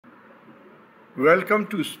Welcome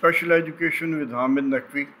to special education with Hamid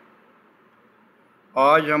Naqvi.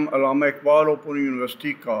 आज हम अल्लामा Iqbal open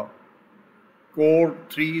university का कोड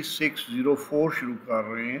 3604 शुरू कर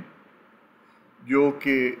रहे हैं जो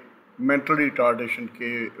कि मेंटल रिटार्डेशन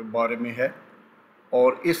के बारे में है,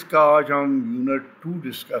 और इसका आज हम यूनिट 2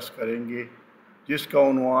 डिस्कस करेंगे जिसका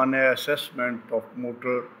उन्वान है असेसमेंट ऑफ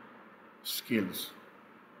मोटर स्किल्स।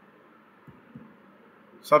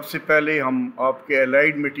 सबसे पहले हम आपके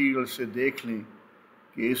एलाइड मटेरियल से देख लें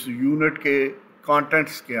कि इस यूनिट के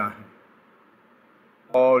कंटेंट्स क्या हैं।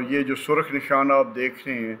 और ये जो सुर्ख निशान आप देख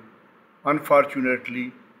रहे हैं,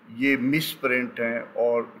 अनफॉर्चुनेटली ये मिस प्रिंट हैं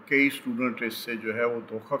और कई स्टूडेंट इससे जो है वो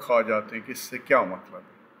धोखा खा जाते हैं कि इससे क्या मतलब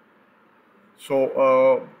है।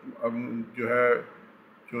 जो है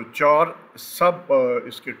जो चार सब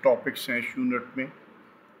इसके टॉपिक्स हैं इस यूनिट में,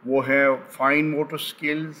 वो हैं fine motor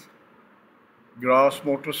skills, grass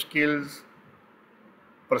motor skills,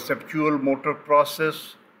 perceptual motor process.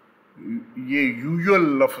 ये यूजुअल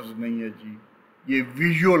लफ्ज़ नहीं है जी, ये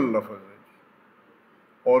विजुअल लफ्ज़ है जी।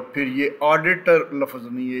 और फिर ये ऑडिटर लफ्ज़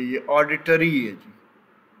नहीं है, ये ऑडिटरी है जी।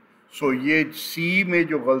 सो ये सी में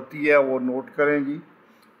जो गलती है वो नोट करें जी।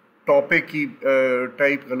 टॉपिक की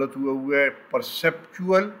टाइप गलत हुआ है,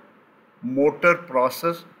 perceptual motor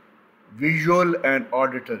process, visual and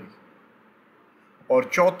auditory. और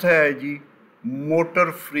चौथा है जी मोटर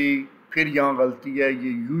फ्री, फिर यहाँ गलती है, ये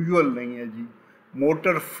यूजुअल नहीं है जी,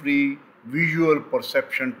 motor free visual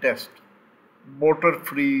perception test, motor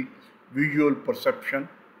free visual perception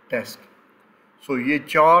test. सो ये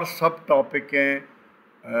चार सब टॉपिक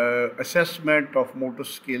हैं असेसमेंट ऑफ मोटर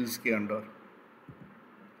स्किल्स के अंडर।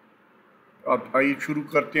 अब आइए शुरू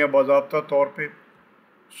करते हैं बाज़ाब्ता तौर पे।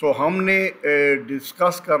 सो हमने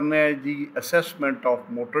डिस्कस करना है जी असेसमेंट ऑफ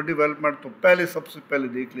मोटर डेवलपमेंट। तो पहले सबसे पहले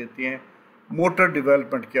देख लेते हैं मोटर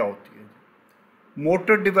डेवलपमेंट क्या होती है।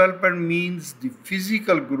 Motor development means the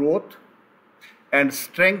physical growth and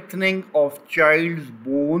strengthening of child's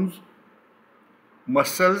bones,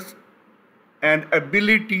 muscles and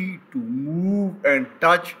ability to move and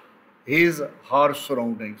touch his her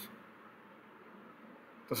surroundings.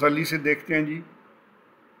 तसल्ली से देखते हैं जी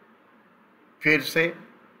फिर से।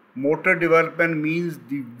 Motor development means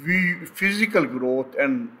the physical growth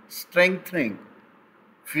and strengthening,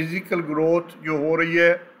 physical growth जो हो रही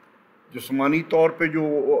है, जिस्मानी तौर पे जो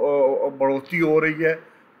बढ़ोतरी हो रही है,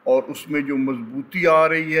 और उसमें जो मजबूती आ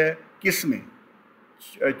रही है, किस में?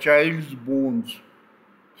 चाइल्ड्स बोन्स,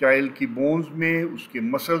 चाइल्ड की बोन्स में, उसके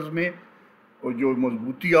मसल्स में, और जो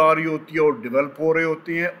मजबूती आ रही होती है और डेवलप हो रहे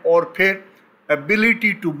होते हैं। और फिर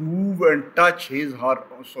ability to move and touch his her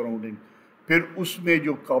surrounding, फिर उसमें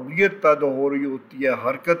जो काबिलियत पैदा हो रही होती है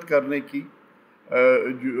हरकत करने की,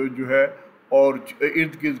 जो है, और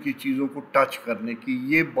इर्द गिर्द की चीज़ों को टच करने की।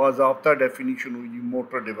 ये बाज़ाब्ता डेफिनीशन हुई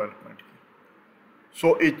मोटर डेवलपमेंट की।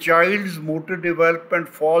 सो ए child's motor development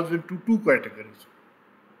falls into two categories.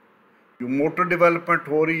 जो मोटर डेवलपमेंट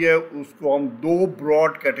हो रही है उसको हम दो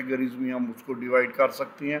ब्रॉड कैटेगरीज में हम उसको डिवाइड कर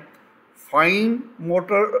सकते हैं, फाइन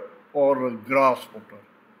मोटर और ग्रास मोटर।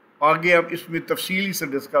 आगे हम इसमें तफसीली से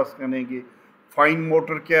डिस्कस करेंगे फाइन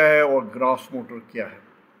मोटर क्या है और ग्रास मोटर क्या है।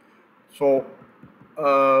 सो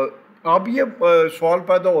अब ये सवाल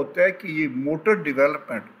पैदा होता है कि ये मोटर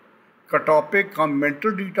डेवलपमेंट का टॉपिक हम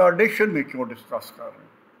मेंटल रिटार्डेशन में क्यों डिस्कस कर रहे हैं।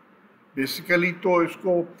 बेसिकली तो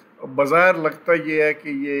इसको बज़ाहिर लगता ये है कि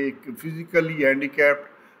ये एक फिज़िकली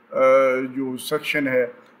हैंडीकैप्ड जो सेक्शन है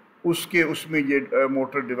उसमें ये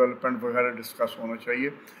मोटर डेवलपमेंट वगैरह डिस्कस होना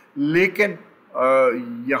चाहिए। लेकिन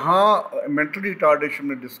यहाँ मेंटल रिटार्डेशन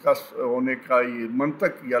में डिस्कस होने का ये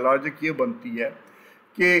मंतक या लॉजिक ये बनती है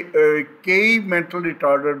कि कई मेंटल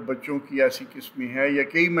रिटार्डेड बच्चों की ऐसी किस्में हैं, या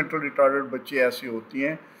कई मेंटल रिटार्डेड बच्चे ऐसे होते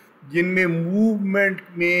हैं जिनमें मूवमेंट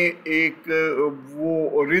में एक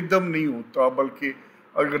वो रिदम नहीं होता, बल्कि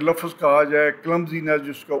अगर लफ्ज़ कहा जाए क्लमजीनेस,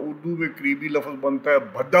 जिसका उर्दू में करीबी लफ्ज़ बनता है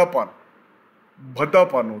भद्दापन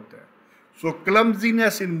होता है। सो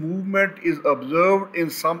clumsiness in movement is observed in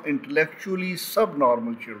some intellectually सब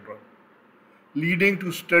normal children, leading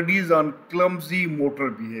to studies on clumsy motor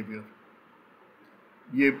behaviour.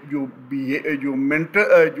 ये जो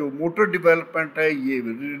मोटर डेवलपमेंट है ये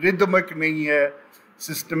रिदमिक नहीं है,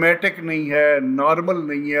 सिस्टमेटिक नहीं है, नॉर्मल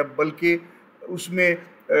नहीं है, बल्कि उसमें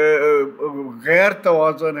गैर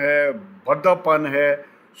तवाज़न है, भद्दापन है।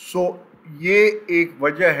 सो ये एक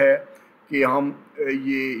वजह है कि हम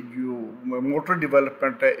ये जो मोटर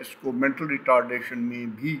डेवलपमेंट है इसको मेंटल रिटार्डेशन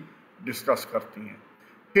में भी डिस्कस करते हैं।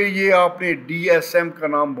 फिर ये आपने DSM का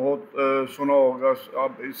नाम बहुत सुना होगा,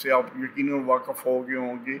 आप इससे आप यकीनन वाक़फ़ हो गए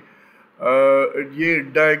होंगे। ये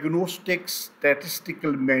डायग्नोस्टिक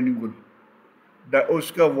स्टैटिस्टिकल मैनुअल,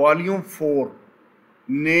 उसका वॉल्यूम 4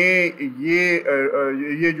 نے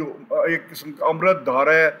یہ جو ایک قسم کا امرت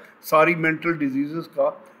دھارا ہے ساری مینٹل ڈیزیزز کا،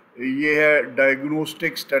 یہ ہے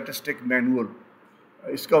ڈائگنوسٹک اسٹیٹسٹک مینول۔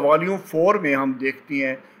 اس کا والیوم 4 میں ہم دیکھتے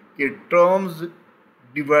ہیں کہ ٹرمز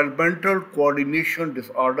ڈیولپمنٹل کوآرڈینیشن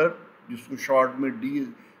ڈس آرڈر، جس کو شارٹ میں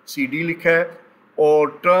DCD لکھا ہے، اور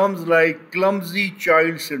ٹرمز لائک کلمزی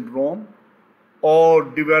چائلڈ سنڈروم اور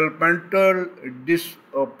developmental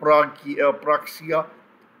ڈسپراکسیا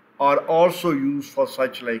are also used for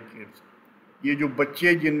such like kids۔ یہ جو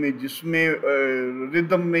بچے جس میں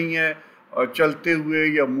ردم نہیں ہے چلتے ہوئے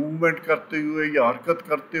یا موومنٹ کرتے ہوئے یا حرکت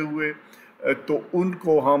کرتے ہوئے، تو ان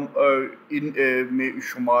کو ہم ان میں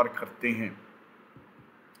شمار کرتے ہیں۔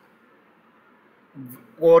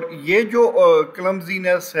 اور یہ جو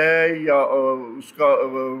کلمزینس ہے یا اس کا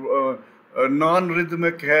نان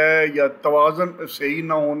ردمک ہے یا توازن صحیح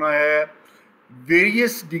نہ ہونا ہے،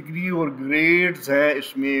 ویریس ڈگری اور گریڈز ہیں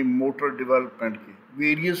اس میں موٹر ڈیولپمنٹ کے،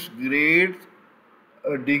 various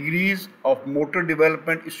degrees of motor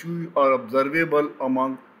development issues are observable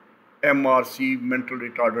among MRC mental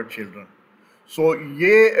retarded children۔ سو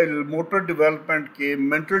یہ موٹر ڈیولپمنٹ کے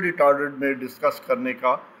مینٹل ریٹارڈڈ میں ڈسکس کرنے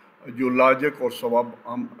کا جو لاجک اور سبب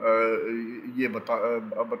ہم یہ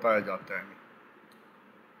بتایا جاتا ہے۔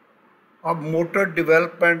 اب موٹر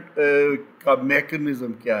ڈیولپمنٹ کا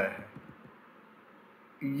میکنزم کیا ہے،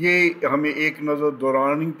 یہ ہمیں ایک نظر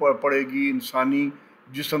دورانی پڑے گی انسانی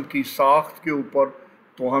جسم کی ساخت کے اوپر،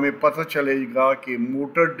 تو ہمیں پتہ چلے گا کہ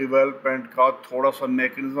موٹر ڈیولپمنٹ کا تھوڑا سا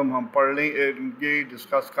میکنزم ہم پڑھ لیں گے،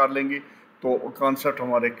 ڈسکس کر لیں گے تو کانسیپٹ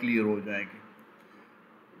ہمارے کلیئر ہو جائیں گے۔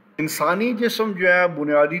 انسانی جسم جو ہے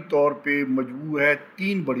بنیادی طور پہ مجموع ہے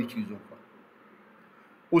 3 بڑی چیزوں کا۔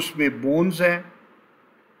 اس میں بونز ہیں،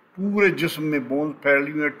 پورے جسم میں بونز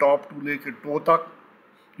پھیلی ہوئی ہیں ٹاپ ٹو لے کے ٹو تک،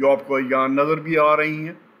 جو آپ کو یہاں نظر بھی آ رہی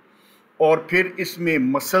ہیں۔ اور پھر اس میں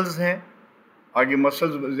مسلز ہیں، آگے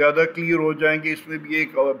مسلز زیادہ کلیئر ہو جائیں گے، اس میں بھی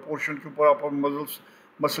ایک پورشن کے اوپر آپ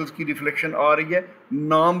مسلز کی ریفلیکشن آ رہی ہے،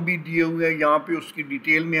 نام بھی دیے ہوئے ہیں یہاں پہ، اس کی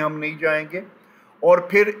ڈیٹیل میں ہم نہیں جائیں گے۔ اور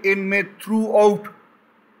پھر ان میں تھرو آؤٹ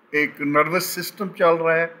ایک نروس سسٹم چل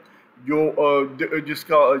رہا ہے جو جس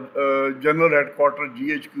کا جنرل ہیڈ کوارٹر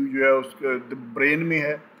GHQ جو ہے اس کے برین میں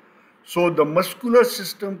ہے۔ So the muscular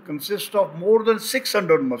system consists of more than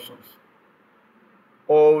 600 muscles,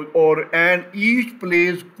 and each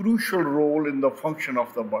plays crucial role in the function of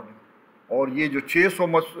the body۔ اور یہ جو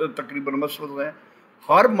 600 تقریباً مسلز ہیں،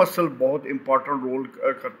 ہر مسل بہت امپورٹنٹ رول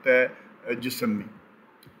کرتا ہے جسم میں۔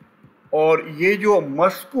 اور یہ جو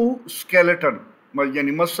مسکو اسکیلیٹن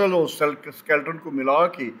یعنی مسل اور اسکیلیٹن کو ملا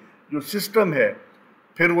کے جو سسٹم ہے،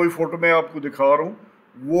 پھر وہی فوٹو میں آپ کو دکھا رہا ہوں،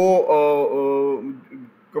 وہ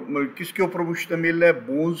کس کے اوپر مشتمل ہے؟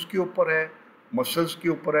 بونز کے اوپر ہے، مسلز کے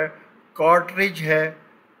اوپر ہے، کارٹریج ہے،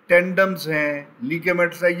 ٹینڈمز ہیں،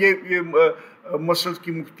 لیگمنٹس ہیں، یہ مسلز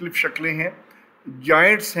کی مختلف شکلیں ہیں،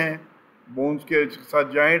 جوائنٹس ہیں، بونز کے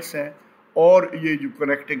ساتھ جوائنٹس ہیں، اور یہ جو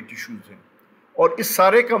کنیکٹنگ ٹیشوز ہیں۔ اور اس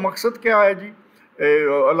سارے کا مقصد کیا ہے جی؟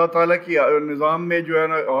 اللہ تعالیٰ کی نظام میں جو ہے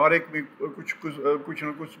نا ہر ایک میں کچھ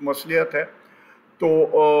نہ کچھ مصلحت ہے، تو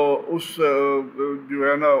اس جو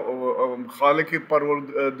ہے نا خالق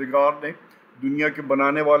پروردگار نے، دنیا کے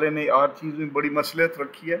بنانے والے نے ہر چیز میں بڑی مصلحت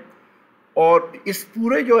رکھی ہے۔ اور اس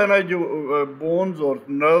پورے جو ہے نا جو بونز اور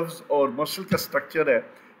نروز اور مسل کا سٹرکچر ہے،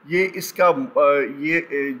 یہ اس کا یہ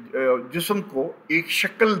جسم کو ایک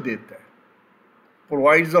شکل دیتا ہے،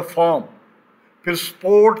 پرووائڈز اے فارم، پھر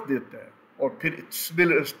سپورٹ دیتا ہے، اور پھر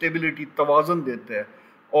اسٹیبلٹی توازن دیتا ہے،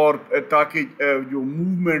 اور تاکہ جو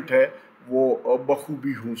موومنٹ ہے وہ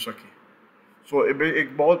بخوبی ہو سکے۔ سو ایک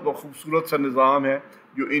بہت خوبصورت سا نظام ہے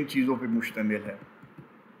جو ان چیزوں پہ مشتمل ہے۔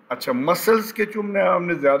 اچھا، مسلز کے ہم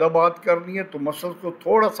نے زیادہ بات کرنی ہے، تو مسلز کو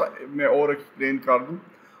تھوڑا سا میں اور ایکسپلین کر دوں۔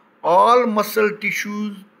 آل مسل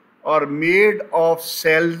tissues are made of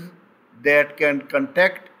sales that can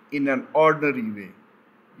contact in an ordinary وے۔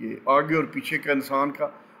 یہ آگے اور پیچھے کا انسان کا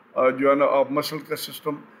جو ہے نا آپ مسل کا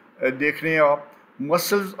سسٹم دیکھ رہے ہیں آپ۔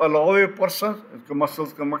 مسلز الاؤ اے پرسن، اس کا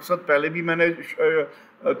مسلز کا مقصد پہلے بھی میں نے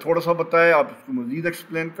تھوڑا سا بتایا، آپ اس کو مزید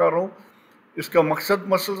ایکسپلین کر رہا ہوں۔ اس کا مقصد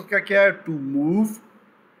مسلز کا کیا ہے؟ To move,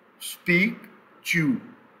 speak, چیو۔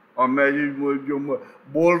 اور میں جو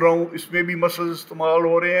بول رہا ہوں اس میں بھی مسلز استعمال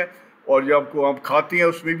ہو رہے ہیں، اور جب کو آپ کھاتے ہیں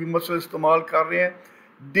اس میں بھی مسل استعمال کر رہے ہیں۔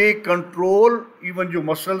 دے کنٹرول، ایون جو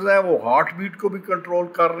مسلز ہیں وہ ہارٹ بیٹ کو بھی کنٹرول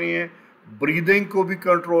کر رہے ہیں، بریدنگ کو بھی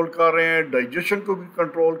کنٹرول کر رہے ہیں، ڈائجیشن کو بھی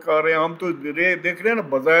کنٹرول کر رہے ہیں۔ ہم تو دیکھ رہے ہیں نا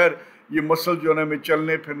بظاہر یہ مسل جو ہے نا ہمیں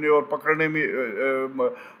چلنے پھرنے اور پکڑنے میں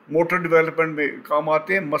موٹر ڈیولپمنٹ میں کام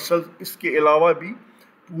آتے ہیں۔ مسلز اس کے علاوہ بھی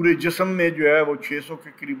پورے جسم میں جو ہے وہ 600 کے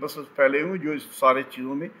قریب مسلز پھیلے ہوئے جو اس سارے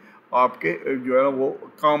چیزوں میں آپ کے جو ہے نا وہ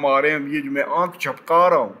کام آ رہے ہیں۔ یہ جو میں آنکھ جھپکا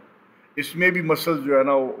رہا ہوں، اس میں بھی مسلز جو ہے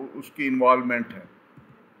نا اس کی انوالومنٹ ہے.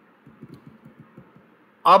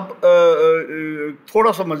 اب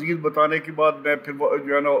تھوڑا سا مزید بتانے کے بعد میں پھر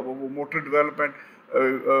جو ہے نا وہ موٹر ڈیولپمنٹ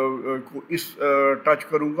کو اس ٹچ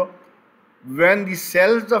کروں گا. When the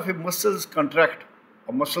sales of a muscles contract,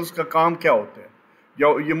 muscles کا کام کیا ہوتا ہے,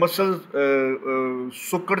 یہ مسلز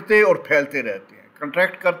سکڑتے اور پھیلتے رہتے ہیں,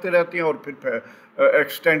 کنٹریکٹ کرتے رہتے ہیں اور پھر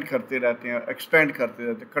ایکسٹینڈ کرتے رہتے ہیں,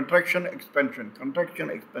 contraction expansion, contraction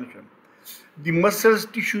expansion. The muscles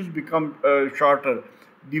tissues become shorter.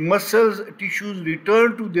 The muscles tissues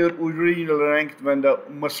return to their original length when the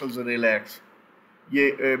muscles relax.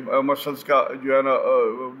 یہ مسلس کا جو ہے نا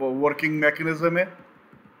ورکنگ میکنزم ہے.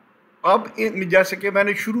 اب جیسے کہ میں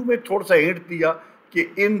نے شروع میں تھوڑا سا ہنٹ دیا کہ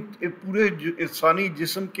ان پورے انسانی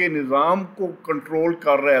جسم کے نظام کو کنٹرول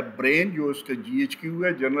کر رہا ہے برین, جو اس کا GHQ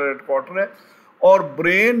ہے, جنرل ہیڈ کوارٹر ہے, اور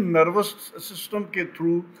برین نروس سسٹم کے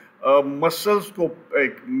تھرو مسلس کو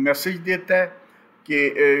ایک میسج دیتا ہے کہ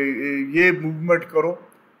یہ موومنٹ کرو.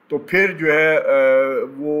 تو پھر جو ہے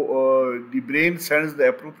وہ دی brain sends the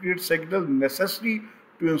appropriate signal necessary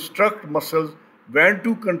to instruct muscles when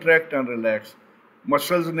to contract and relax.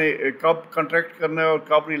 Muscles نے کب کنٹریکٹ کرنا ہے اور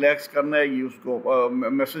کب ریلیکس کرنا ہے, یہ اس کو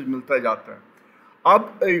میسج ملتا جاتا ہے. اب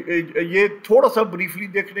یہ تھوڑا سا بریفلی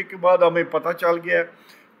دیکھنے کے بعد ہمیں پتہ چل گیا ہے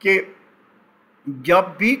کہ جب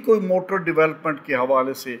بھی کوئی موٹر ڈیولپمنٹ کے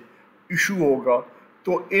حوالے سے ایشو ہوگا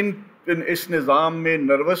تو اس نظام میں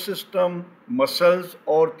نروس سسٹم, مسلز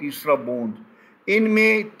اور تیسرا بونز, ان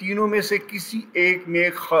میں تینوں میں سے کسی ایک میں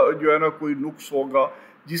جو ہے نا کوئی نقص ہوگا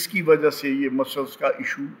جس کی وجہ سے یہ مسلز کا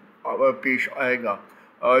ایشو پیش آئے گا,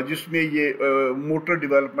 جس میں یہ موٹر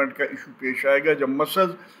ڈیولپمنٹ کا ایشو پیش آئے گا. جب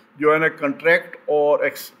مسلز جو ہے نا کنٹریکٹ اور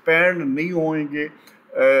ایکسپینڈ نہیں ہوئیں گے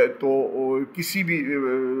تو کسی بھی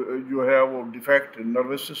جو ہے وہ ڈیفیکٹ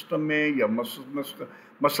نروس سسٹم میں یا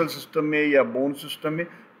مسل سسٹم میں یا بون سسٹم میں,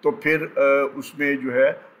 تو پھر اس میں جو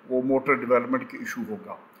ہے وہ موٹر ڈیولپمنٹ کی ایشو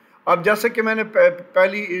ہوگا. اب جیسا کہ میں نے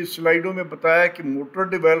پہلی سلائیڈوں میں بتایا کہ موٹر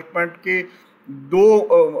ڈیولپمنٹ کے دو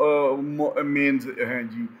مینز ہیں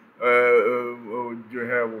جی, جو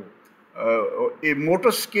ہے وہ اے motor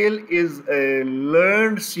skill is a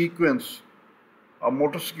learned sequence. اب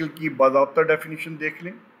موٹر اسکل کی باضابطہ ڈیفینیشن دیکھ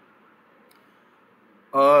لیں.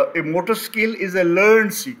 اے motor skill is a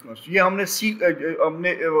learned sequence, یہ ہم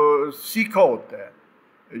نے سیکھا ہوتا ہے,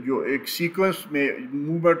 جو ایک سیکوینس میں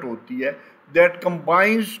موومنٹ ہوتی ہے, that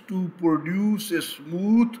combines to produce a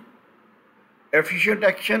smooth efficient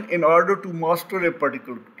action in order to master a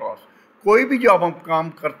particular task. کوئی بھی جب ہم کام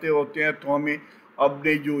کرتے ہوتے ہیں تو ہمیں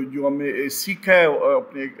اپنے جو ہم نے سیکھا ہے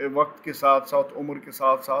اپنے وقت کے ساتھ ساتھ, عمر کے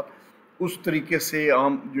ساتھ ساتھ, اس طریقے سے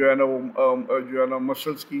ہم جو ہے نا وہ جو ہے نا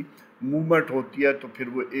مسلس کی موومنٹ ہوتی ہے تو پھر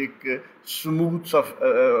وہ ایک سموتھ سا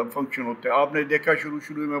فنکشن ہوتا ہے. آپ نے دیکھا شروع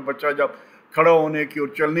میں بچہ جب کھڑا ہونے کی اور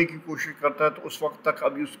چلنے کی کوشش کرتا ہے تو اس وقت تک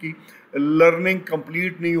ابھی اس کی لرننگ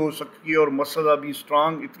کمپلیٹ نہیں ہو سکتی اور مسل ابھی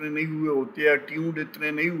اسٹرانگ اتنے نہیں ہوئے ہوتے ہیں, ٹیونڈ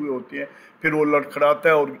اتنے نہیں ہوئے ہوتے ہیں, پھر وہ لڑکھڑاتا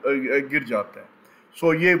ہے اور گر جاتا ہے.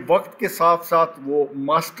 سو یہ وقت کے ساتھ ساتھ وہ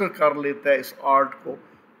ماسٹر کر لیتا ہے اس آرٹ کو,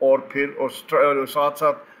 اور پھر ساتھ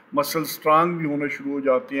ساتھ مسل اسٹرانگ بھی ہونا شروع ہو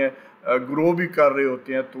جاتے ہیں, گرو بھی کر رہے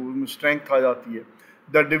ہوتے ہیں, تو ان میں اسٹرینتھ آ جاتی ہے.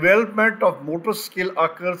 The development of motor skill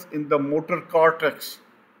occurs in the motor cortex,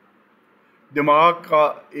 دماغ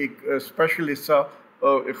کا ایک اسپیشل حصہ,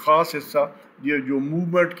 ایک خاص حصہ یہ جو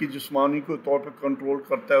موومنٹ کی جسمانی کے طور پہ کنٹرول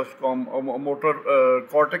کرتا ہے, اس کو ہم موٹر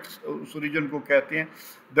کارٹیکس اس ریجن کو کہتے ہیں.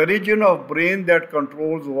 The region of brain that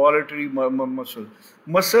controls voluntary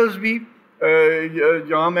muscles بھی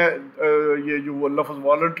جہاں میں یہ جو لفظ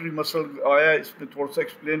والنٹری مسل آیا اس میں تھوڑا سا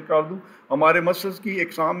ایکسپلین کر دوں. ہمارے مسلز کی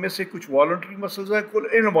اقسام میں سے کچھ والنٹری مسلز ہیں, کچھ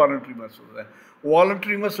انوالنٹری مسلز ہیں.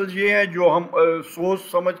 والنٹری مسلز یہ ہیں جو ہم سوچ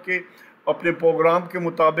سمجھ کے اپنے پروگرام کے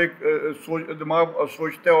مطابق دماغ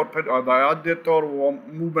سوچتے ہیں اور پھر ہدایات دیتے ہیں اور وہ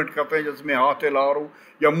موومنٹ کرتے ہیں, جیسے میں ہاتھ ہلا رہا ہوں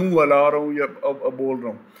یا منہ ہلا رہا ہوں یا بول رہا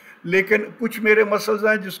ہوں. لیکن کچھ میرے مسلز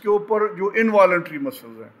ہیں جس کے اوپر جو انوالنٹری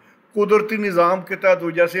مسلز ہیں, قدرتی نظام کے تحت,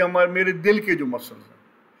 جیسے میرے دل کے جو مسلز ہیں,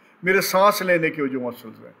 میرے سانس لینے کے جو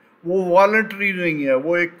مسلز ہیں, وہ والنٹری نہیں ہے,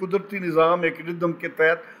 وہ ایک قدرتی نظام, ایک ردم کے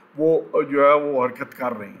تحت وہ جو ہے وہ حرکت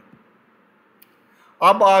کر رہے ہیں.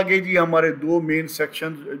 اب آگے جی ہمارے دو مین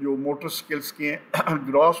سیکشنز جو موٹر سکلز کے ہیں,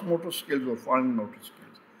 گراس موٹر سکلز اور fine motor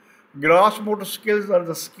skills. Gross motor skills are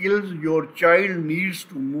the skills your child needs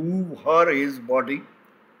to move Hare his body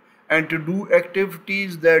and to do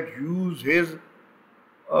activities that use his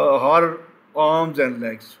her arms and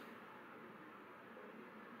legs.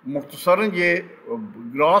 مختصراً یہ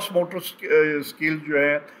gross motor سکل جو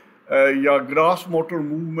ہے یا gross motor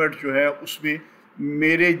movement جو ہے, اس میں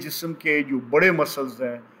میرے جسم کے جو بڑے مسلز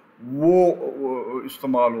ہیں وہ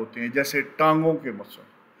استعمال ہوتے ہیں, جیسے ٹانگوں کے مسل,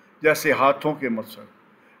 جیسے ہاتھوں کے مسل،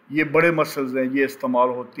 یہ بڑے مسلز ہیں، یہ استعمال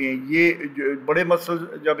ہوتے ہیں. یہ بڑے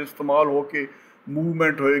مسلز جب استعمال ہو کے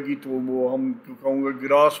موومنٹ ہوئے گی تو وہ ہم کہوں گے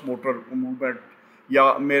گراس موٹر موومنٹ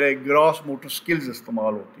یا میرے گراس موٹر سکلز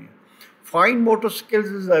استعمال ہوتی ہیں. Fine motor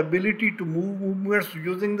skills is ability to move movements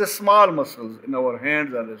using the small muscles in our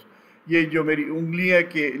hands and wrists. یہ جو میری انگلیاں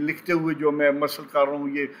کے لکھتے ہوئے جو میں مسل کر رہا ہوں،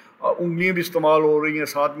 یہ انگلیاں بھی استعمال ہو رہی ہیں،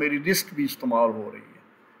 ساتھ میری رسٹ بھی استعمال ہو رہی ہے،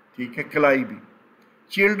 ٹھیک ہے، کلائی بھی.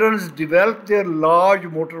 Children develop their large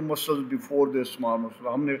motor muscles before their small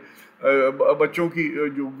muscles. ہم نے بچوں کی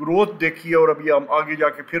جو گروتھ دیکھی ہے، اور ابھی ہم آگے جا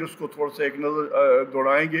کے پھر اس کو تھوڑا سا ایک نظر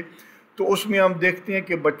دوڑائیں گے، تو اس میں ہم دیکھتے ہیں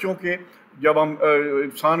کہ بچوں کے جب ہم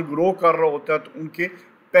انسان گرو کر رہا ہوتا ہے تو ان کے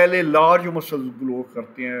پہلے لارج مسلز گرو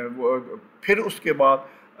کرتے ہیں، پھر اس کے بعد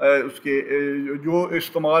اس کے جو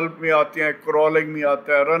استعمال میں آتے ہیں، کرالنگ میں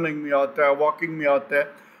آتا ہے، رننگ میں آتا ہے، واکنگ میں آتا ہے،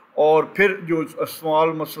 اور پھر جو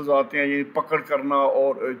اسمال مسلز آتے ہیں، یہ پکڑ کرنا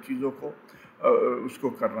اور چیزوں کو اس کو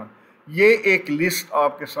کرنا. یہ ایک لسٹ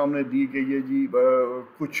آپ کے سامنے دی گئی ہے جی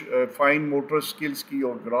کچھ فائن موٹر سکلز کی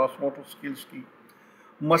اور گراس موٹر سکلز کی.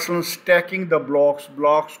 مثلاً سٹیکنگ دا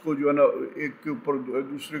بلاکس کو جو ہے نا ایک کے اوپر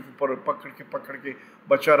دوسرے کے اوپر پکڑ کے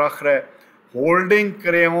بچہ رکھ رہا ہے. ہولڈنگ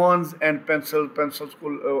کریونز اینڈ پینسلز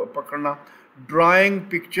کو پکڑنا. ڈرائنگ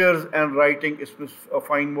پکچرز اینڈ رائٹنگ، اس میں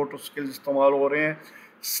فائن موٹر سکلز استعمال ہو رہے ہیں.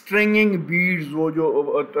 اسٹرنگنگ بیڈز، وہ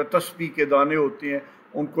جو تسبیح کے دانے ہوتے ہیں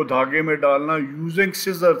ان کو دھاگے میں ڈالنا. یوزنگ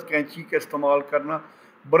سیزرز، کینچی کا استعمال کرنا.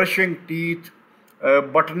 Brushing teeth,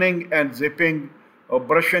 بٹننگ and زپنگ.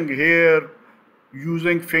 Brushing hair.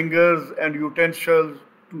 Using fingers and یوٹینسلز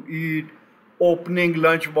to at. Opening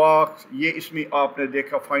lunch box, یہ اس میں آپ نے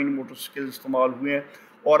دیکھا فائن موٹر سکلز استعمال ہوئے ہیں.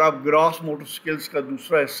 اور اب گراس موٹر سکلز کا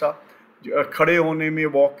دوسرا حصہ، کھڑے ہونے میں،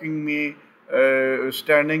 واکنگ میں،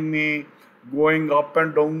 اسٹینڈنگ میں، going up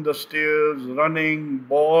and down the stairs, running,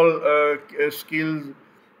 ball skills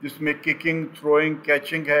جس میں ککنگ، تھروئنگ،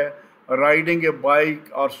 کیچنگ ہے. رائڈنگ اے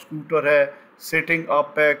بائک اور اسکوٹر ہے. سیٹنگ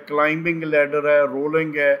اپ ہے. کلائمبنگ لیڈر ہے.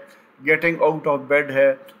 رولنگ ہے. گیٹنگ آؤٹ آف بیڈ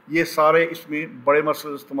ہے. یہ سارے اس میں بڑے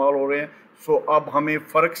مسئلے استعمال ہو رہے ہیں. سو اب ہمیں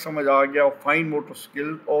فرق سمجھ آ گیا فائن موٹر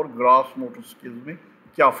سکل اور گراس موٹر سکلز میں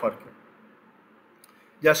کیا فرق ہے.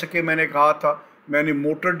 جیسا کہ میں نے کہا تھا، میں نے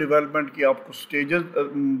موٹر ڈیولپمنٹ کی آپ کو سٹیجز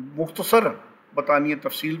مختصر بتانی ہے،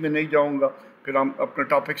 تفصیل میں نہیں جاؤں گا، پھر ہم اپنے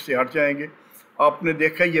ٹاپک سے ہٹ جائیں گے. آپ نے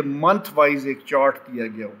دیکھا یہ منتھ وائز ایک چارٹ دیا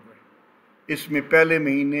گیا ہوا ہے. اس میں پہلے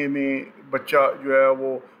مہینے میں بچہ جو ہے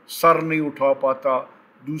وہ سر نہیں اٹھا پاتا،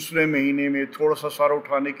 دوسرے مہینے میں تھوڑا سا سر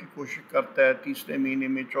اٹھانے کی کوشش کرتا ہے، تیسرے مہینے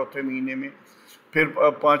میں، چوتھے مہینے میں، پھر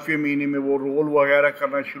پانچویں مہینے میں وہ رول وغیرہ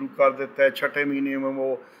کرنا شروع کر دیتا ہے. چھٹے مہینے میں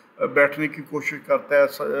وہ بیٹھنے کی کوشش کرتا ہے.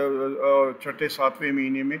 چھٹے ساتویں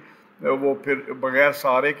مہینے میں وہ پھر بغیر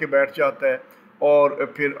سہارے کے بیٹھ جاتا ہے. اور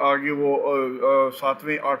پھر آگے وہ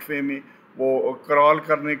ساتویں آٹھویں میں وہ کرال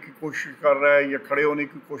کرنے کی کوشش کر رہا ہے یا کھڑے ہونے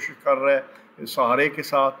کی کوشش کر رہا ہے سہارے کے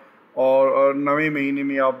ساتھ. اور نویں مہینے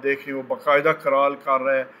میں آپ دیکھیں وہ باقاعدہ کرال کر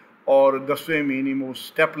رہا ہے. اور 10ویں مہینے میں وہ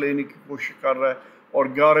سٹیپ لینے کی کوشش کر رہا ہے. اور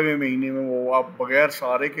 11ویں مہینے میں وہ آپ بغیر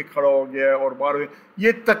سہارے کے کھڑا ہو گیا ہے. اور 12ویں،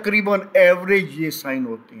 یہ تقریباً ایوریج یہ سائن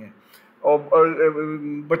ہوتی ہیں. اور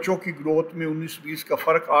بچوں کی گروتھ میں 19-20 کا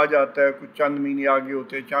فرق آ جاتا ہے. کچھ چند مہینے آگے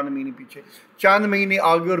ہوتے ہیں، چند مہینے پیچھے. چند مہینے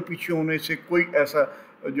آگے اور پیچھے ہونے سے کوئی ایسا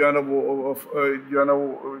جو ہے نا وہ جو ہے نا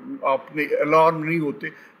وہ آپ نے الارم نہیں ہوتے.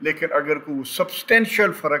 لیکن اگر کوئی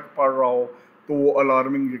سبسٹینشیل فرق پڑ رہا ہو تو وہ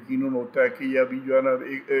الارمنگ یقیناً ہوتا ہے کہ یہ ابھی جو ہے نا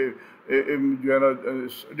جو ہے نا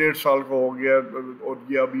 1.5 سال کا ہو گیا اور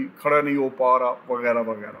یہ ابھی کھڑا نہیں ہو پا رہا وغیرہ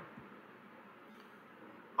وغیرہ.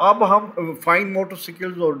 اب ہم فائن موٹر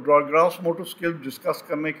سکلز اور گراس موٹر سکلز ڈسکس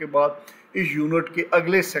کرنے کے بعد اس یونٹ کے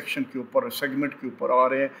اگلے سیکشن کے اوپر، سیگمنٹ کے اوپر آ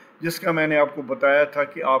رہے ہیں، جس کا میں نے آپ کو بتایا تھا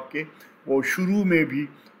کہ آپ کے وہ شروع میں بھی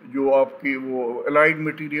جو آپ کی وہ الائڈ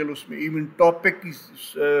مٹیریل، اس میں ایون ٹاپک کی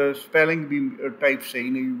سپیلنگ بھی ٹائپ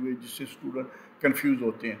صحیح نہیں ہوئے جس سے اسٹوڈنٹ کنفیوز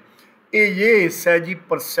ہوتے ہیں. یہ حصہ ہے جی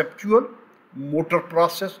perceptual, motor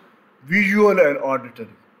process, visual and auditory.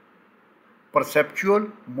 Perceptual,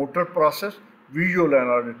 motor process, visual and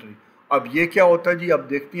auditory. اب یہ کیا ہوتا ہے جی؟ اب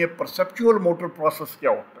دیکھتے ہیں پرسیپچول موٹر پروسیس کیا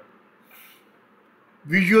ہوتا ہے.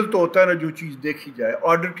 ویژول تو ہوتا ہے نا جو چیز دیکھی جائے،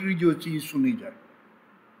 آڈیٹری جو چیز سنی جائے.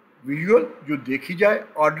 ویژول جو دیکھی جائے،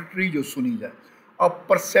 آڈیٹری جو سنی جائے. اب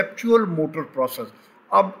پرسیپچول موٹر پروسیس،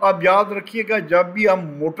 اب یاد رکھیے گا جب بھی ہم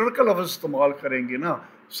موٹر کا لفظ استعمال کریں گے نا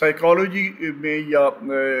سائیکالوجی میں یا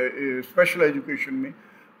اسپیشل ایجوکیشن میں،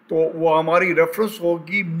 تو وہ ہماری ریفرنس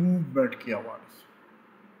ہوگی موومنٹ کے حوالے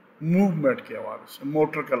سے. موومنٹ کے حوالے سے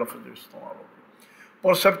موٹر کا لفظ استعمال ہوگا.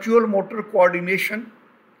 پرسیپچول موٹر کوآرڈینیشن،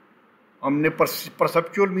 ہم نے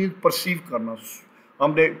پرسیپچول مینز پرسیو کرنا.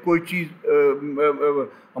 ہم نے کوئی چیز،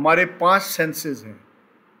 ہمارے 5 سینسز ہیں.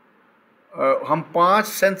 ہم 5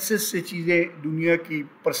 سینسز سے چیزیں دنیا کی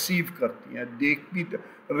پرسیو کرتی ہیں، دیکھ بھی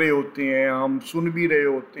رہے ہوتے ہیں، ہم سن بھی رہے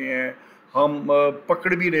ہوتے ہیں، ہم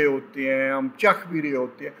پکڑ بھی رہے ہوتے ہیں، ہم چکھ بھی رہے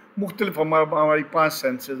ہوتے ہیں، مختلف ہماری 5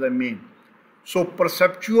 سینسز ہیں مین. So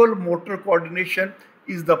perceptual motor coordination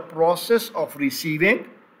is the process of receiving,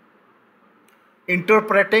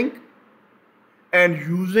 interpreting and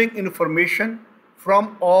using information from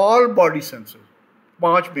all body senses.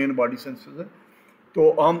 5 main body senses ہیں. تو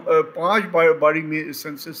ہم 5 باڈی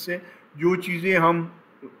سینسز سے جو چیزیں ہم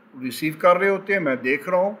ریسیو کر رہے ہوتے ہیں، میں دیکھ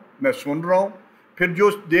رہا ہوں، میں سن رہا ہوں، پھر جو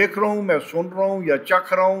دیکھ رہا ہوں، میں سن رہا ہوں یا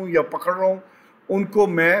چکھ رہا ہوں یا پکڑ رہا ہوں، ان کو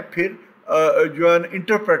میں پھر جو ہے نا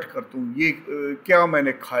انٹرپریٹ کرتا ہوں. یہ کیا میں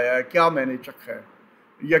نے کھایا ہے، کیا میں نے چکھا ہے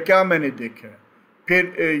یا کیا میں نے دیکھا ہے. پھر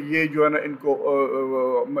یہ جو ہے نا ان کو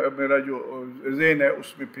میرا جو ذہن ہے اس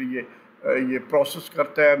میں پھر یہ پروسیس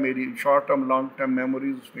کرتا ہے، میری short term long term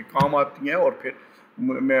memories اس میں کام آتی ہیں، اور پھر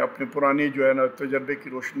میں اپنے پرانے جو ہے نا تجربے کی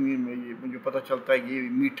روشنی میں یہ مجھے پتہ چلتا ہے یہ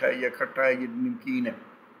میٹھا ہے، یہ کھٹا ہے، یہ نمکین ہے.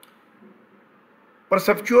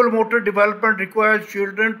 Perceptual motor development requires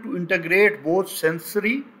children to integrate both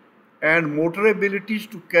sensory and motor abilities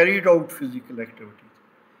to carry out physical activities.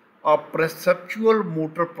 A perceptual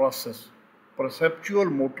motor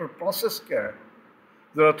process کیا ہے؟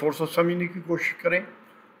 ذرا تھوڑا سا سمجھنے کی کوشش کریں.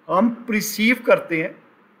 ہم پرسیو کرتے ہیں،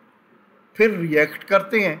 پھر ریئیکٹ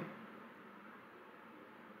کرتے ہیں.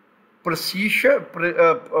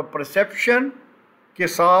 پرسیپشن کے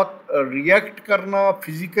ساتھ ریئیکٹ کرنا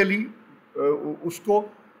فزیکلی اس کو،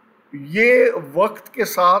 یہ وقت کے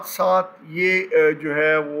ساتھ ساتھ یہ جو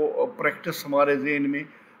ہے وہ پریکٹس ہمارے ذہن میں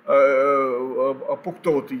پختہ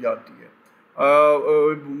ہوتی جاتی ہے.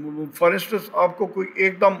 فار انسٹنس آپ کو کوئی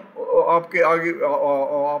ایک دم آپ کے آگے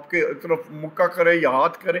آپ کے طرف مکہ کرے یا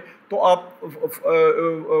ہاتھ کرے تو آپ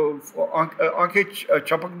آنکھیں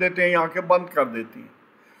چھپک دیتے ہیں یا آنکھیں بند کر دیتی ہیں.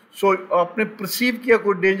 سو آپ نے پرسیو کیا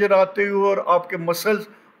کوئی ڈینجر آتے ہوئے اور آپ کے مسلز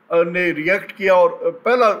نے ریئیکٹ کیا، اور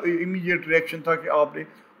پہلا امیڈیٹ ریئیکشن تھا کہ آپ نے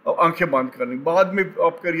آنکھیں بند کر لیں. بعد میں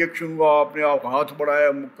آپ کا ریئیکشن ہوا، آپ نے ہاتھ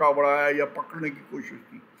بڑھایا، مکہ بڑھایا یا پکڑنے کی کوشش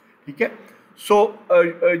کی. ٹھیک ہے. سو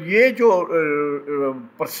یہ جو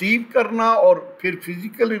پرسیو کرنا اور پھر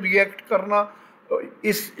فزیکلی ریئیکٹ کرنا،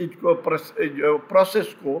 اس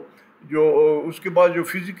پروسیس کو جو اس کے بعد جو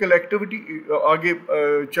فزیکل ایکٹیویٹی آگے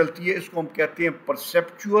چلتی ہے، اس کو ہم کہتے ہیں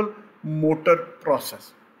perceptual motor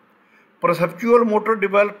process. Perceptual motor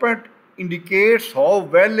development indicates how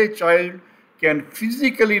well a child can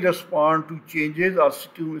physically respond to changes or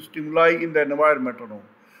stimuli in the environment around.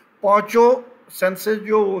 5 senses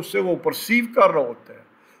جو اس سے وہ پرسیو کر رہا ہوتا ہے،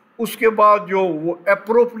 اس کے بعد جو وہ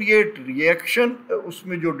اپروپریٹ ریئیکشن اس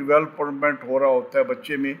میں جو ڈیولپمنٹ ہو رہا ہوتا ہے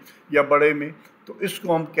بچے میں یا بڑے میں، تو اس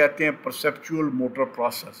کو ہم کہتے ہیں perceptual motor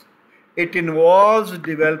process. It involves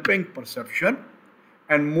developing perception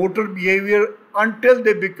and motor behavior until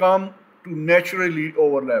they become to naturally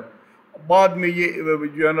overlap. بعد میں یہ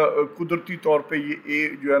جو ہے نا قدرتی طور پہ یہ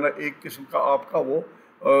جو ہے نا ایک قسم کا آپ کا وہ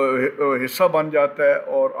حصہ بن جاتا ہے،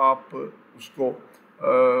 اور آپ اس کو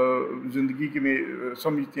زندگی کے میں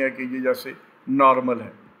سمجھتے ہیں کہ یہ جیسے نارمل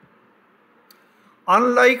ہے.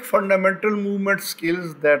 Unlike fundamental movement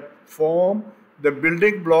skills that form the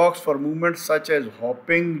building blocks for movements such as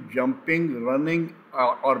hopping, jumping, running,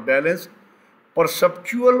 or balance,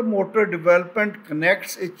 perceptual motor development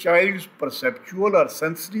connects a child's perceptual or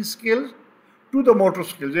sensory skills to the motor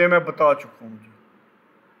skills. یہ میں بتا چکا ہوں جی.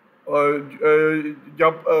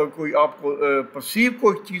 جب کوئی آپ کو perceive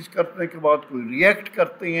کوئی چیز کرنے کے بعد کوئی ریئیکٹ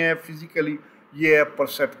کرتے ہیں فزیکلی، یہ ہے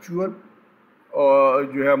پرسیپچول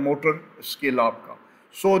جو ہے موٹر اسکل آپ کا.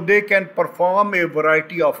 سو they can perform a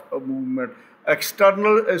variety of movement.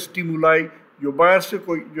 External stimuli جو باہر سے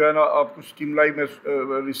کوئی جو ہے نا آپ کو اسٹیمولائی میں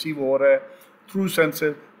ریسیو ہو رہا ہے تھرو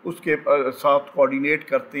سینسز، اس کے ساتھ کوآرڈینیٹ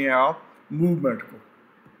کرتے ہیں آپ موومنٹ کو.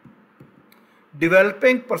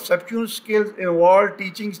 Developing perceptual skills involve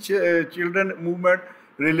teaching children movement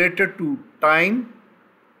related to time.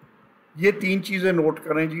 یہ 3 چیزیں نوٹ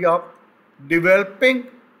کریں جی آپ. Developing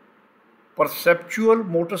perceptual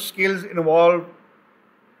motor skills involve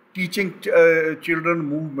teaching children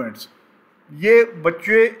movements. یہ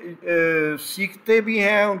بچے سیکھتے بھی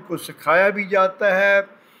ہیں، ان کو سکھایا بھی جاتا ہے،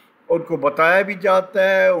 ان کو بتایا بھی جاتا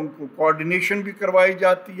ہے، ان کو کوآرڈینیشن بھی کروائی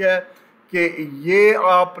جاتی ہے کہ یہ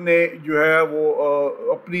آپ نے جو ہے وہ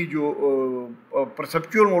اپنی جو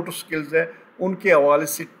پرسیپچول موٹر سکلز ہیں ان کے حوالے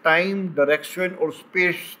سے ٹائم، ڈائریکشن اور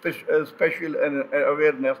اسپیشل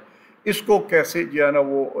اویئرنیس، اس کو کیسے جو ہے نا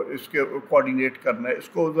وہ اس کے کوآرڈینیٹ کرنا ہے. اس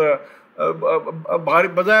کو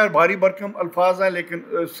بظاہر بھاری بھرکم الفاظ ہیں، لیکن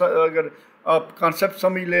اگر آپ کانسیپٹ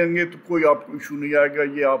سمجھ لیں گے تو کوئی آپ کو ایشو نہیں آئے گا.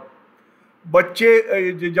 یہ آپ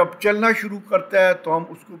बच्चे जब चलना शुरू करता है तो हम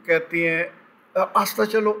उसको कहते हैं आस्ता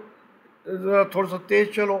चलो, ज़रा थोड़ा सा तेज़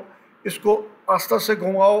चलो, इसको आस्ता से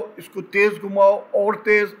घुमाओ, इसको तेज़ घुमाओ, और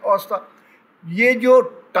तेज़ आस्ता। ये जो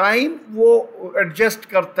टाइम वो एडजस्ट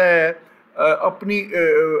करता है अपनी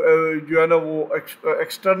जो है ना वो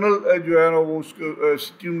एक्सटर्नल जो है ना वो उसको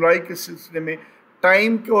स्टिमुलाई के सिलसिले में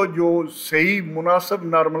टाइम को जो सही मुनासिब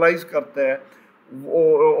नॉर्मलाइज करता है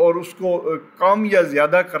और उसको कम या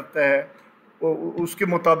ज़्यादा करता है, उसके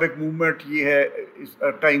मुताबिक मूवमेंट ये है इस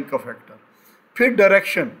टाइम का फैक्टर। फिर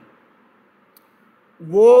डायरेक्शन,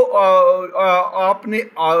 वो आपने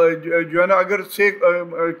जो है ना अगर से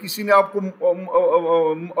किसी ने आपको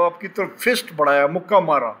आपकी तरफ फिस्ट बढ़ाया, मुक्का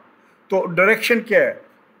मारा, तो डायरेक्शन क्या है?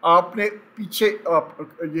 आपने पीछे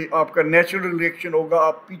ये आपका नेचुरल रिएक्शन होगा,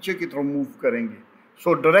 आप पीछे की तरफ मूव करेंगे।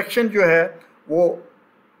 सो डायरेक्शन जो है वो,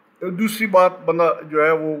 दूसरी बात, बंदा जो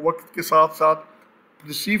है वो वक्त के साथ साथ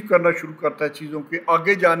रिसीव करना शुरू करता है चीज़ों के,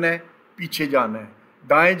 आगे जाना है, पीछे जाना है,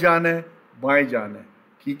 दाएं जाना है, बाएं जाना है,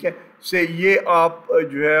 ठीक है। से ये आप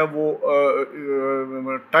जो है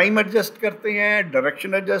वो टाइम एडजस्ट करते हैं,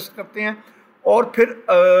 डायरेक्शन एडजस्ट करते हैं, और फिर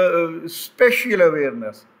स्पेशल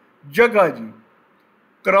अवेयरनेस, जगह जी,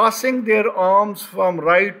 crossing there arms from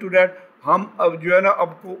right to left. हम अब जो है ना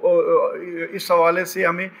आपको इस हवाले से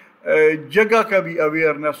हमें जगह का भी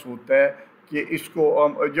अवेयरनेस होता है कि इसको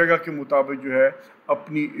हम जगह के मुताबिक जो है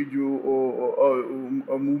अपनी जो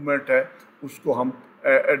मूवमेंट है उसको हम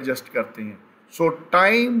एडजस्ट करते हैं। सो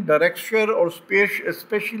टाइम, डायरेक्शन और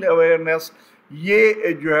स्पेशल अवेयरनेस,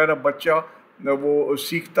 ये जो है ना बच्चा वो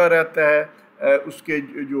सीखता रहता है उसके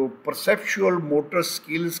जो परसेप्चुअल मोटर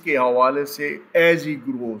स्किल्स के हवाले से एज ही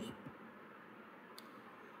ग्रोज।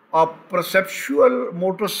 अब परसेप्चुअल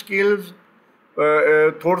मोटर स्किल्स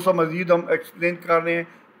थोड़ा सा मज़ीद हम एक्सप्लेन कर रहे हैं,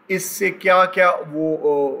 इससे क्या क्या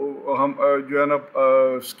वो हम जो है ना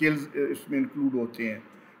स्किल्स इसमें इंक्लूड होते हैं।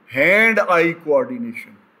 Hand eye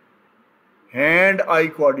coordination, hand eye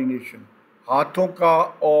coordination, हाथों का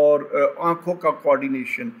और आँखों का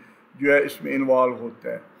कोऑर्डिनेशन जो है इसमें इन्वॉल्व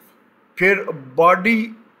होता है। फिर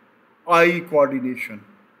बॉडी आई कोऑर्डिनेशन,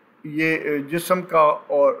 ये जिस्म का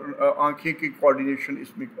और आँखें की कोऑर्डिनेशन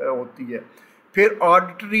इसमें होती है। फिर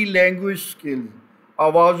ऑडिटरी लैंग्वेज स्किल्स,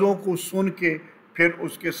 आवाज़ों को सुन के फिर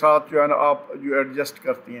उसके साथ जो है ना आप जो एडजस्ट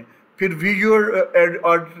करती हैं। फिर विजुअल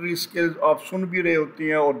ऑडिटरी स्किल्स, आप सुन भी रहे होती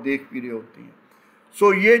हैं और देख भी रहे होती हैं।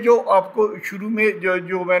 सो ये जो आपको शुरू में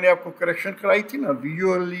जो मैंने आपको करेक्शन कराई थी ना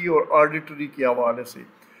विजुअली और ऑडिटरी के हवाले से,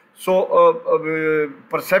 सो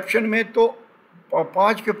परसेप्शन में तो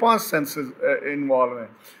 5 के 5 सेंसेस इन्वॉल्व हैं।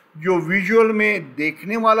 जो विजुअल में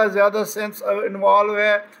देखने वाला ज़्यादा सेंस इन्वॉल्व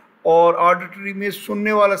है और ऑडिटरी में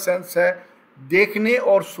सुनने वाला सेंस है। देखने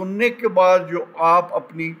और सुनने के बाद जो आप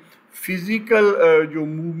अपनी फिज़िकल जो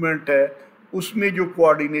मूवमेंट है उसमें जो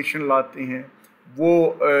कोऑर्डिनेशन लाते हैं वो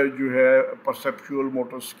जो है परसेप्चुअल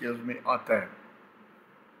मोटर स्किल्स में आता है।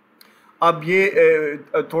 अब ये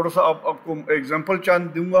थोड़ा सा आपको एग्जांपल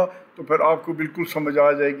चंद दूंगा तो फिर आपको बिल्कुल समझ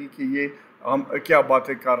आ जाएगी कि ये हम क्या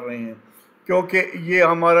बातें कर रहे हैं, क्योंकि ये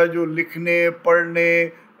हमारा जो लिखने पढ़ने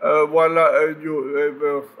वाला जो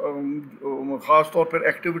ख़ास तौर पर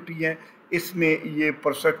एक्टिविटी हैं इसमें ये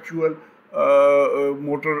परसेप्चुअल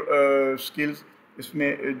मोटर स्किल्स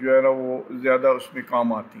इसमें जो है ना वो ज़्यादा उसमें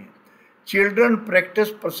काम आती हैं। Children practice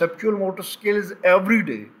perceptual motor skills every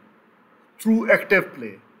day through active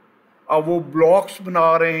play. अब वो ब्लॉक्स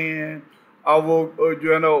बना रहे हैं, अब वो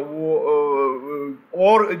जो है ना वो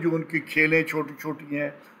और जो उनकी खेलें छोटी छोटी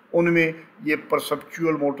हैं उनमें ये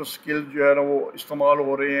परसेप्चुअल मोटर स्किल्स जो है ना वो इस्तेमाल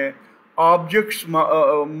हो रहे हैं। Objects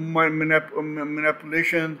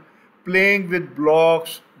manipulation, playing with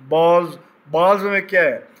blocks, balls. Balls में क्या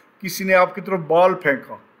है, किसी ने आपकी तरफ बॉल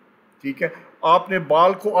फेंका, ठीक है, आपने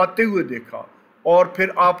बॉल को आते हुए देखा और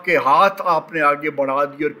फिर आपके हाथ आपने आगे बढ़ा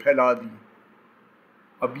दिए और फैला दिए।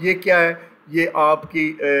 अब ये क्या है, ये आपकी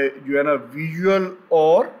जो है ना विजुअल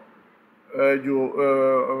और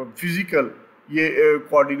जो फिज़िकल ये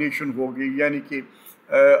कोऑर्डिनेशन हो गई, यानी कि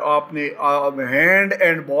आपने हैंड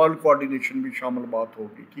एंड बॉल कोऑर्डिनेशन भी शामिल बात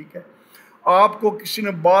होगी, ठीक है। आपको किसी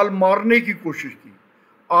ने बॉल मारने की कोशिश की,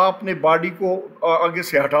 आपने बॉडी को आगे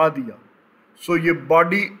से हटा दिया, सो ये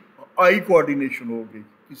बॉडी आई कोऑर्डिनेशन हो गई।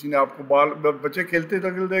 किसी ने आपको बॉल, बच्चे खेलते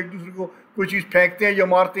खेलते एक दूसरे को कोई चीज़ फेंकते हैं या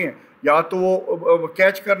मारते हैं, या तो वो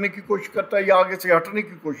कैच करने की कोशिश करता है या आगे से हटने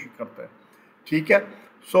की कोशिश करता है, ठीक है।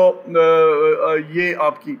 सो ये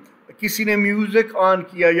आपकी, किसी ने म्यूज़िक ऑन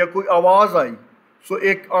किया या कोई आवाज़ आई, सो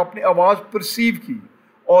एक आपने आवाज़ परसीव की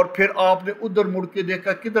और फिर आपने उधर मुड़ के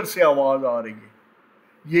देखा किधर से आवाज़ आ रही है,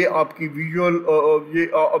 ये आपकी विजुअल ये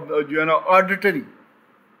जो है ना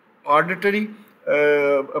ऑडिटरी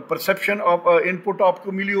परसेप्शन आप इनपुट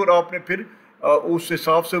आपको मिली और आपने फिर उस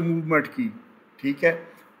हिसाब से मूवमेंट की, ठीक है।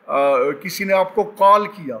 किसी ने आपको कॉल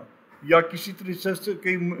किया या किसी तरीके से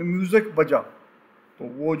कोई म्यूज़िक बजा, तो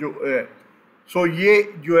वो जो है, सो ये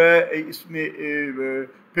जो है इसमें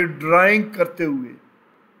फिर ड्राइंग करते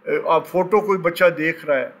हुए आप फ़ोटो कोई बच्चा देख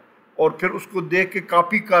रहा है और फिर उसको देख के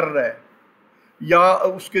कॉपी कर रहा है, या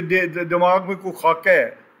उसके दिमाग में कोई खाका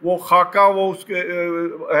है, वो खाका वो उसके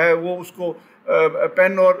है वो उसको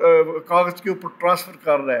पेन और कागज़ के ऊपर ट्रांसफ़र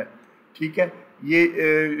कर रहा है, ठीक है। ये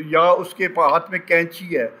या उसके हाथ में कैंची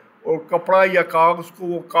है और कपड़ा या कागज़ को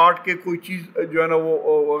वो काट के कोई चीज़ जो है ना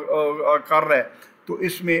वो कर रहा है, तो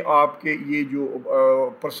इसमें आपके ये जो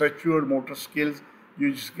परसेप्चुअल मोटर स्किल्स जो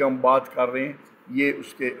जिसकी हम बात कर रहे हैं ये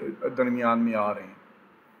उसके दरमियान में आ रहे हैं।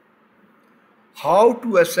 How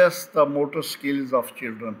to assess the motor skills of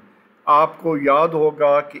children, आपको याद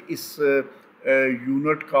होगा कि इस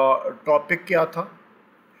यूनिट का टॉपिक क्या था,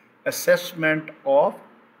 assessment of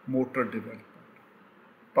motor development.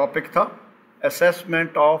 Topic था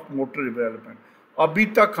असेसमेंट ऑफ मोटर डेवलपमेंट। अभी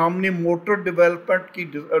तक हमने मोटर डेवलपमेंट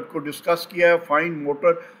को डिस्कस किया है, फाइन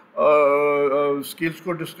मोटर स्किल्स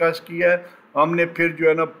को डिस्कस किया है हमने, फिर जो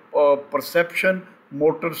है ना परसेप्शन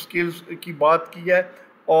मोटर स्किल्स की बात की है,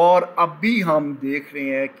 और अभी हम देख रहे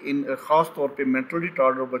हैं कि इन ख़ास तौर पे मेंटली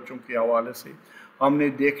रिटार्डेड बच्चों के हवाले से हमने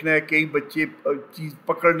देखना है कई बच्चे चीज़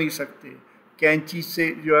पकड़ नहीं सकते, कैंची से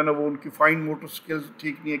जो है ना वो उनकी फाइन मोटर स्किल्स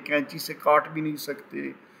ठीक नहीं है, कैंची से काट भी नहीं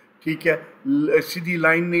सकते, ठीक है, सीधी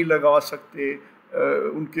लाइन नहीं लगा सकते,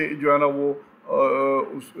 उनके जो है ना वो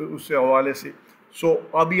उससे हवाले से। सो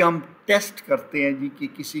अभी हम टेस्ट करते हैं जी कि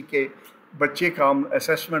किसी के बच्चे का हम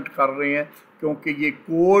असेसमेंट कर रहे हैं, क्योंकि ये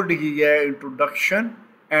कोड ही है introduction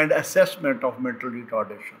and assessment of mental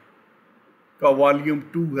retardation का वॉल्यूम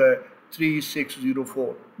 2 है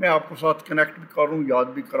 3604। मैं आपको साथ कनेक्ट भी कर रहा हूँ, याद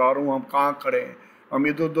भी करा रहा हूँ हम कहाँ खड़े हैं, हम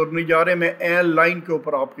इधर उधर नहीं जा रहे, मैं एन लाइन के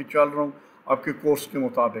ऊपर आपके चल रहा हूँ आपके कोर्स के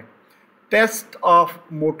मुताबिक। Test of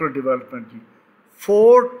motor development ji,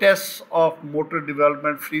 4 tests of motor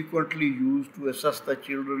development frequently used to assess the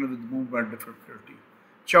children with movement difficulty।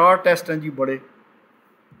 4 test हैं जी बड़े,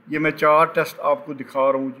 ये मैं 4 टेस्ट आपको दिखा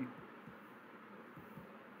रहा हूँ जी,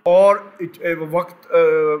 और वक्त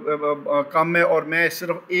कम है और मैं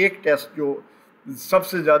सिर्फ एक टेस्ट जो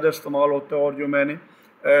सबसे ज़्यादा इस्तेमाल होता है और जो मैंने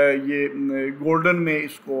ये गोल्डन में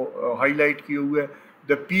इसको हाईलाइट किए हुए है,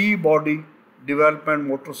 the P body development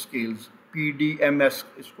motor skills, PDMS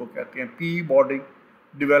इसको कहते हैं, P body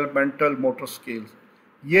developmental motor skills.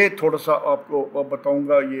 ये थोड़ा सा आपको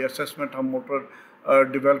बताऊंगा ये असेसमेंट हम मोटर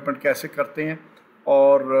डेवलपमेंट कैसे करते हैं,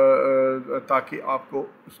 और ताकि आपको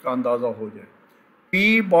उसका अंदाज़ा हो जाए।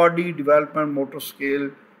 P body development motor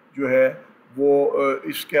scale जो है वो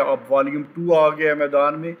इसके अब वॉल्यूम 2 आ गया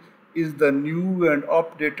मैदान में, is the new and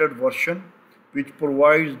updated version which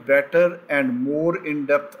provides better and more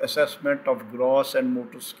in-depth assessment of gross and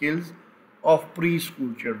motor skills of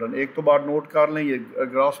preschool children। एक तो बात नोट कर लें, ये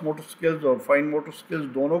ग्रॉस मोटर स्किल्स और फाइन मोटर स्किल्स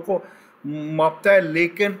दोनों को मापता है,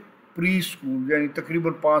 लेकिन प्री स्कूल यानी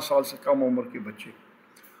तकरीबन 5 साल से कम उम्र के बच्चे।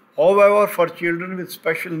 However, for children with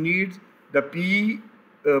special needs, the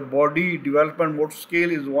body development motor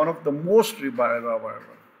scale is one of the most reliable।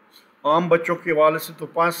 आम बच्चों के हवाले से तो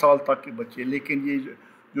 5 साल तक के बच्चे, लेकिन ये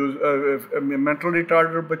जो मेंटल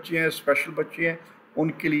रिटार्डेड बच्चे हैं, स्पेशल बच्चे हैं,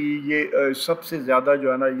 उनके लिए ये सबसे ज़्यादा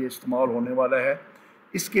जो है ना ये इस्तेमाल होने वाला है।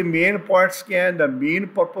 इसके मेन पॉइंट्स क्या हैं? The main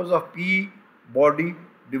purpose of P body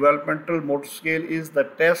developmental motor scale is the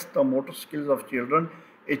test the motor skills of children.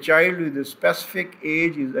 A child with a specific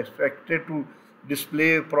as is expected to display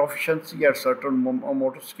proficiency at certain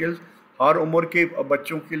motor skills. हर उम्र के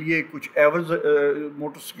बच्चों के लिए कुछ average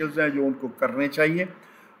motor skills हैं जो उनको करने चाहिए।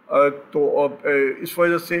 तो इस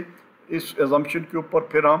वजह से इस एजम्पशन के ऊपर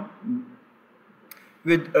फिर हम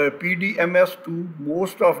with PDMS2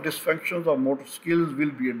 most of dysfunctions of motor skills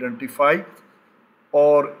will be identified,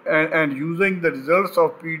 and using the results of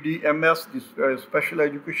PDMS, the special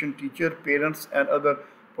education teacher, parents and other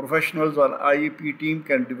professionals on IEP team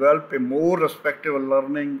can develop a more respectable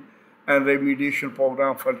learning and remediation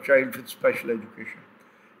program for child with special education।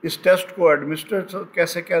 इस test को administrator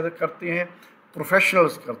कैसे करते हैं?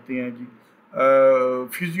 Professionals करते हैं जी,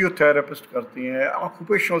 physiotherapist करते हैं,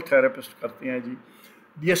 occupational therapist करते हैं जी।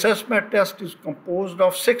 The assessment test is composed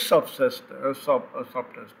of 6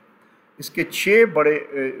 sub-tests। इसके 6 बड़े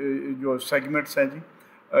जो सेगमेंट्स हैं जी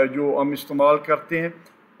जो हम इस्तेमाल करते हैं,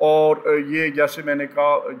 और ये जैसे मैंने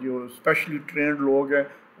कहा जो स्पेशली ट्रेंड लोग हैं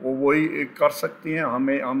वो वही कर सकते हैं।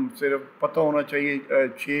 हम सिर्फ पता होना चाहिए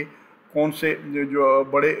 6 कौन से जो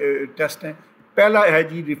बड़े टेस्ट हैं। पहला है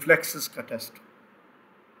जी रिफ्लेक्सेस का टेस्ट।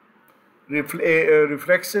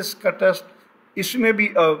 रिफ्लेक्सेस का टेस्ट इसमें भी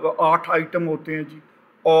 8 आइटम होते हैं जी।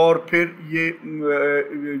 और फिर ये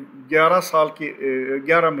 11 साल के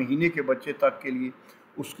 11 महीने के बच्चे तक के लिए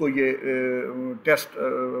उसको ये टेस्ट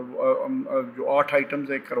जो 8 आइटम्स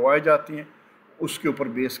हैं करवाए जाते हैं। उसके ऊपर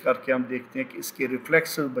बेस करके हम देखते हैं कि इसके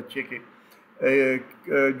रिफ्लेक्सेस बच्चे के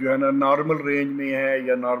जो है ना नॉर्मल रेंज में है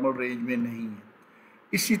या नॉर्मल रेंज में नहीं है।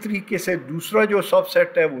 इसी तरीके से दूसरा जो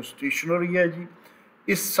सबसेट है वो स्टेशनरी है जी।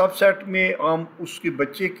 इस सबसेट में हम उसके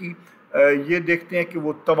बच्चे की ये देखते हैं कि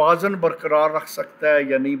वो तवाज़न बरकरार रख सकता है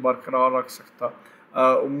या नहीं बरकरार रख सकता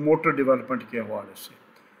मोटर डेवलपमेंट के हवाले से।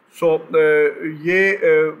 सो ये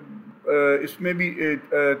इसमें भी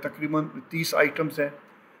तकरीबन 30 आइटम्स हैं।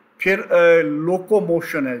 फिर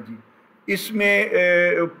लोकोमोशन है जी। इसमें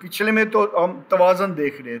पिछले में तो हम तवाज़न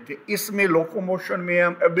देख रहे थे, इसमें लोकोमोशन में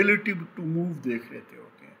हम एबिलिटी टू मूव देख रहे थे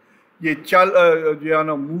होते हैं। ये चल जो है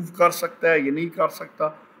ना मूव कर सकता है या नहीं कर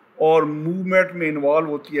सकता, और मूवमेंट में इन्वॉल्व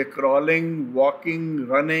होती है क्रॉलिंग,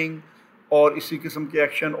 वॉकिंग, रनिंग और इसी किस्म के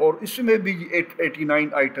एक्शन। और इसमें भी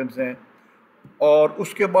 89 आइटम्स हैं। और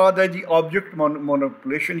उसके बाद है जी ऑब्जेक्ट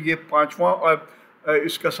मैनिपुलेशन, ये 5वां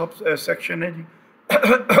इसका सब सेक्शन है जी।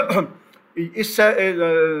 इस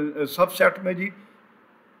सबसेट में जी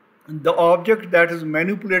the object that is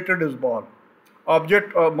manipulated is ball.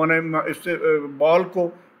 Object मैंने इससे बॉल को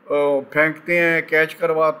फेंकते हैं, कैच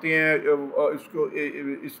करवाते हैं इसको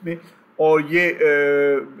इसमें। और ये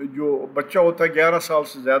जो बच्चा होता है 11 साल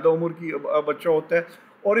से ज़्यादा उम्र की बच्चा होता है,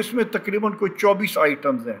 और इसमें तकरीबन कोई 24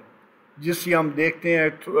 आइटम्स हैं जिससे हम देखते हैं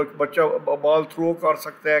बच्चा बॉल थ्रो कर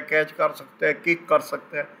सकता है, कैच कर सकता है, किक कर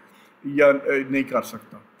सकता है या नहीं कर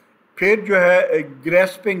सकता। फिर जो है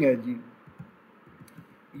ग्रेस्पिंग है जी।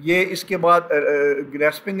 ये इसके बाद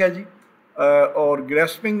ग्रेस्पिंग है जी। और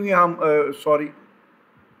ग्रेस्पिंग में हम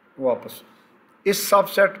वापस इस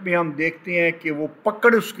सबसेट में हम देखते हैं कि वो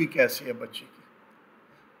पकड़ उसकी कैसे है बच्चे की,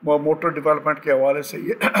 वो मोटर डेवलपमेंट के हवाले से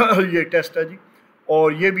ये टेस्ट है जी।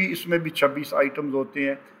 और ये भी इसमें भी 26 आइटम्स होते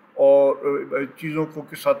हैं। और चीज़ों को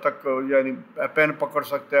किस हद तक यानी पेन पकड़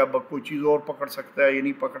सकता है, कोई चीज़ और पकड़ सकता है या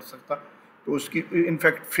नहीं पकड़ सकता, तो उसकी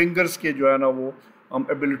इनफैक्ट फिंगर्स के जो है ना वो हम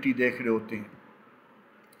एबिलिटी देख रहे होते हैं।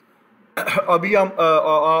 अभी हम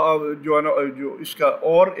जो है ना जो इसका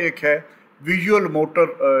और एक है विजुअल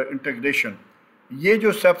मोटर इंटीग्रेशन। ये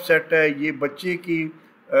जो सबसेट है ये बच्चे की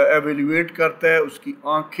एवेल्यूएट करता है उसकी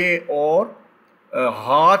आंखें और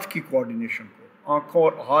हाथ की कोऑर्डिनेशन को, आंखों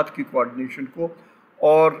और हाथ की कोऑर्डिनेशन को।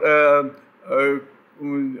 और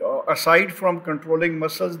aside from controlling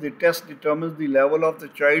muscles, the test determines the level of the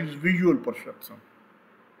child's visual perception.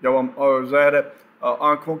 जब हम ज़ाहिर है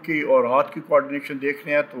आँखों की और हाथ की कोऑर्डिनेशन देख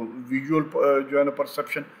रहे हैं तो विजुअल जो है ना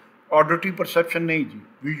परसेप्शन, ऑडिटरी परसेप्शन नहीं जी,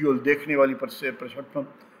 विजुअल देखने वाली परसेप्शन।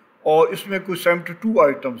 और इसमें कुछ 72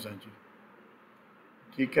 आइटम्स हैं जी।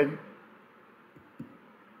 ठीक है जी।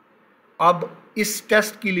 अब इस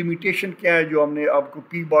टेस्ट की लिमिटेशन क्या है जो हमने आपको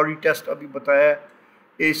पी बॉडी टेस्ट अभी बताया है।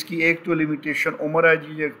 इसकी एक तो लिमिटेशन उम्र है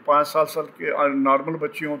जी, 5 साल के नॉर्मल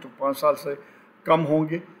बच्चे हों तो 5 साल से कम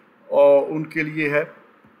होंगे और उनके लिए है।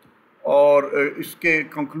 और इसके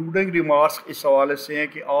कंक्लूडिंग रिमार्क्स इस हवाले से हैं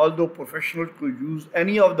कि ऑल दो professional to use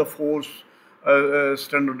any of the force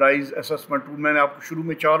standardise assessment tool, मैंने आपको शुरू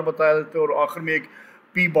में 4 बताए थे और आखिर में एक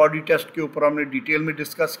पी बॉडी टेस्ट के ऊपर हमने डिटेल में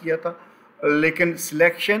डिस्कस किया था। लेकिन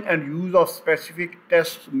selection and use of specific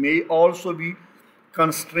test may also be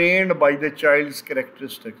constrained by the child's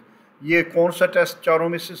characteristics. ये कौन सा टेस्ट चारों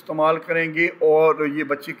में से इस्तेमाल करेंगे और ये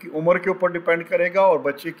बच्चे की उम्र के ऊपर डिपेंड करेगा और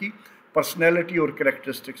बच्चे की पर्सनैलिटी और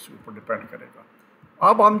कैरेक्टरिस्टिक्स के ऊपर डिपेंड करेगा।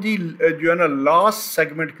 अब हम जी जो है ना लास्ट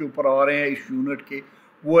सेगमेंट के ऊपर आ रहे हैं इस यूनिट के,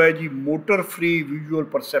 वो है जी मोटर फ्री विजुअल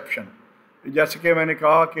परसेप्शन। जैसे कि मैंने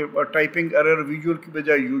कहा कि टाइपिंग एरर विजुअल की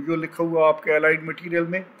बजाय यूजुअल लिखा हुआ आपके अलाइड मटेरियल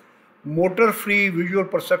में। Motor free visual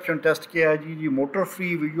perception test क्या है जी? Motor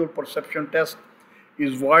free visual perception test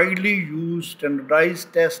is widely use standardise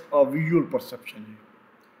test of visual perception जी।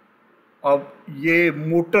 अब ये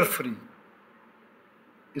मोटर फ्री,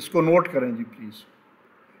 इसको नोट करें जी प्लीज़।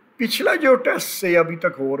 पिछला जो टेस्ट से अभी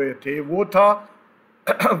तक हो रहे थे वो था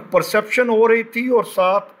परसेप्शन हो रही थी और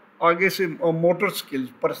साथ आगे से motor skills,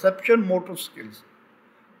 perception motor skills,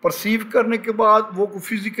 perceive करने के बाद वो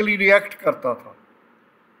फिजिकली रिएक्ट करता था,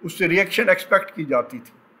 उससे रिएक्शन एक्सपेक्ट की जाती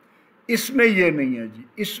थी। इसमें ये नहीं है जी,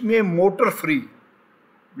 इसमें मोटर फ्री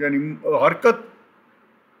यानी हरकत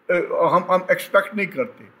हम एक्सपेक्ट नहीं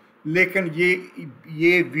करते, लेकिन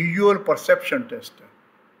ये विजुअल परसेप्शन टेस्ट है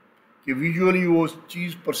कि विजुअली वो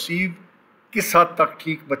चीज़ परसीव किस हद तक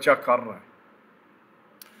ठीक बच्चा कर रहा है।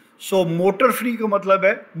 सो मोटर फ्री का मतलब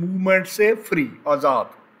है मूवमेंट से फ्री, आज़ाद।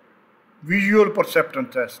 Visual perception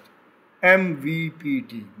test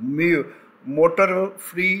MVPT, motor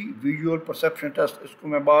free visual perception test, اس کو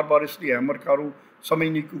میں بار بار اس لیے ہیمر کروں،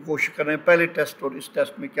 سمجھنے کی کوشش کریں پہلے ٹیسٹ اور اس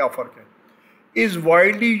ٹیسٹ میں کیا فرق ہے. is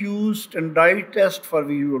widely used standardized test for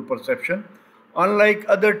visual perception. Unlike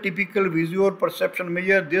other typical visual perception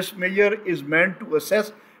measure, this measure is meant to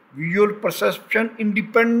assess visual perception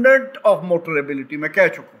independent of motor ability. میں کہہ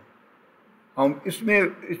چکا ہوں ہم اس میں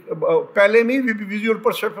پہلے میں بھی ویژول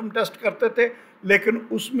پرسیپشن ٹیسٹ کرتے تھے، لیکن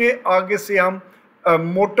اس میں آگے سے ہم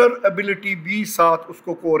موٹر ایبلٹی بھی ساتھ اس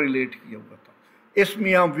کو کوریلیٹ کیا ہوا تھا. اس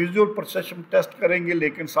میں ہم ویژول پرسیپشن ٹیسٹ کریں گے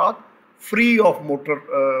لیکن ساتھ فری آف موٹر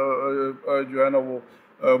جو ہے نا وہ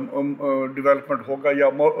ڈیولپمنٹ ہوگا، یا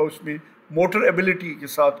اس میں موٹر ایبلٹی کے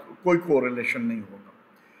ساتھ کوئی کوریلیشن نہیں ہوگا.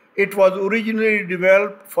 It was originally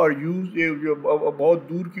develop for use, یہ بہت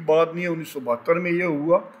دور کی بات نہیں ہے، 1972 میں یہ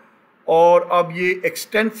ہوا، اور اب یہ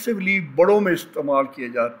ایکسٹینسولی بڑوں میں استعمال کیا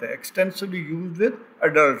جاتا ہے، extensively use with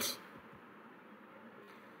adults.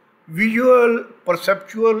 Visual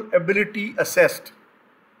perceptual ability assessed,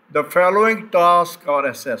 the following task are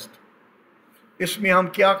assessed. اس میں ہم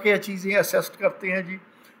کیا کیا چیزیں اسیسٹ کرتے ہیں جی؟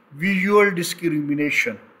 Visual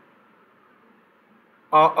discrimination.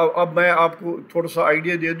 اب میں آپ کو تھوڑا سا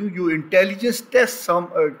آئیڈیا دے دوں، جو انٹیلیجنس ٹیسٹ ہم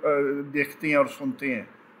دیکھتے ہیں اور سنتے ہیں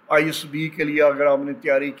ISB کے لیے اگر آپ نے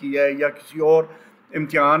تیاری کی ہے یا کسی اور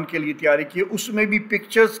امتحان کے لیے تیاری کی ہے، اس میں بھی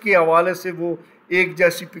پکچرز کے حوالے سے وہ ایک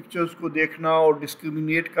جیسی پکچرز کو دیکھنا اور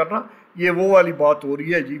ڈسکریمنیٹ کرنا، یہ وہ والی بات ہو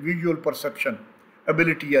رہی ہے جی. Visual perception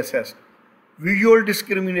ability assessed. Visual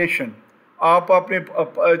discrimination, آپ اپنے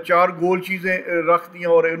 4 گول چیزیں رکھ دی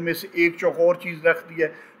ہیں اور ان میں سے ایک چوکور چیز رکھ دی ہے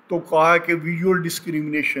تو کہا ہے کہ ویژول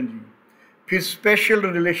ڈسکریمنیشن جی. پھر اسپیشل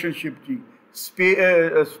ریلیشن شپ جی،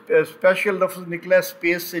 اسپیشل لفظ نکلا ہے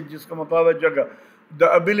اسپیس سے جس کا مطلب ہے جگہ. The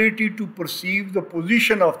ability to perceive the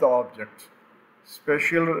position of the object,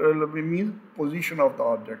 special means position of the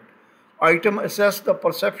object. Item assess the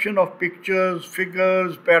perception of pictures,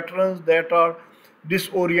 figures, patterns that are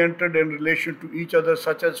disoriented in relation to each other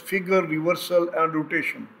such as figure, reversal and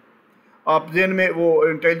rotation. آپ ذہن میں وہ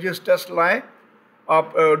intelligence test لائیں،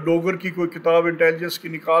 آپ ڈوگر کی کوئی کتاب intelligence کی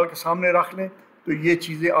نکال کے سامنے رکھ لیں تو یہ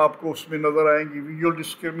چیزیں آپ کو اس میں نظر آئیں گی. ویژول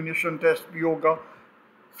ڈسکریمنیشن ٹیسٹ بھی ہوگا،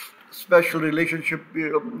 اسپیشل ریلیشن شپ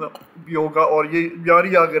بھی ہوگا، اور یہ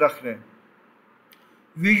جاری آگے رکھ رہے ہیں.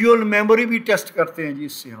 ویژول میموری بھی ٹیسٹ کرتے ہیں جی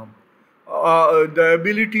اس سے ہم. The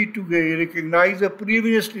ability to recognize a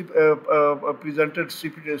previously presented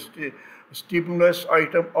stimulus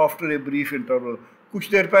item after a brief interval. کچھ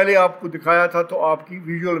دیر پہلے آپ کو دکھایا تھا تو آپ کی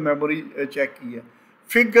ویژول میموری چیک کی ہے.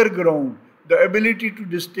 Figure ground, the ability to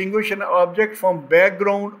distinguish an object from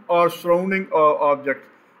background or surrounding object.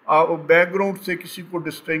 Back ground سے کسی کو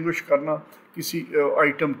ڈسٹنگوش کرنا کسی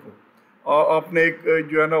آئٹم کو. آپ نے ایک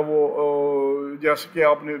جو ہے نا وہ جیسے کہ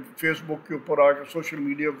آپ نے فیس بک کے اوپر آ کے سوشل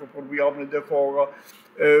میڈیا کے اوپر بھی آپ نے دیکھا ہوگا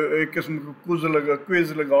ایک قسم کا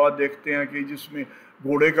کوئز لگا دیکھتے ہیں کہ جس میں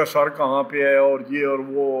گھوڑے کا سر کہاں پہ ہے اور یہ اور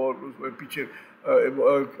وہ، اور پیچھے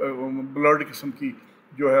بلرڈ قسم کی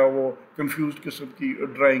جو ہے وہ کنفیوزڈ قسم کی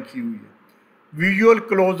ڈرائنگ کی ہوئی ہے. Visual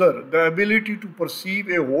closer, the ability to perceive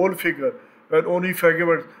a whole figure when only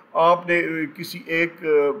fragment. آپ نے کسی ایک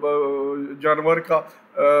جانور کا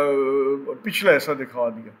پچھلا حصہ دکھا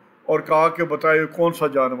دیا اور کہا کہ بتائیے کون سا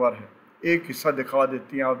جانور ہے، ایک حصہ دکھا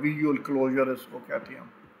دیتے ہیں آپ، ویژول کلوزر اس کو کہتے ہیں.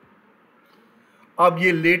 اب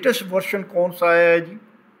یہ لیٹسٹ ورژن کون سا آیا ہے جی؟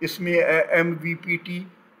 اس میں MVP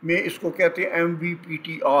میں اس کو کہتے ہیں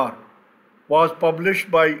MVPTR، was published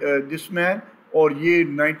by this مین، اور یہ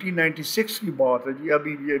 1996 کی بات ہے جی،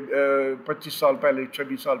 ابھی یہ 25 سال پہلے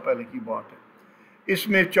 26 سال پہلے کی بات ہے. اس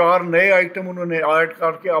میں 4 نئے آئٹم انہوں نے ایڈ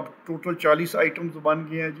کر کے اب ٹوٹل 40 آئٹمز بن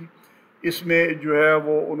گئے ہیں جی. اس میں جو ہے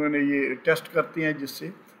وہ انہوں نے یہ ٹیسٹ کرتے ہیں جس سے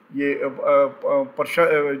یہ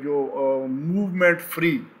جو movement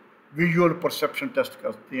free visual perception test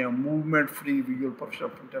کرتے ہیں، movement free visual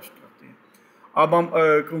perception test کرتے ہیں. اب ہم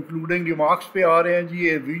کنکلوڈنگ ریمارکس پہ آ رہے ہیں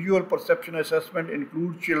جی. Visual perception assessment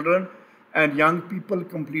include children and young people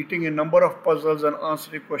completing a number of puzzles and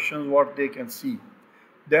answering questions what they can see.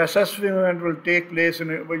 The assessment will take place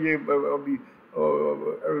in یہ ابھی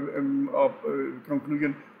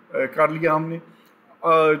conclusion کر لیا ہم نے.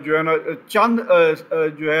 جو ہے نا چند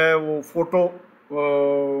جو ہے وہ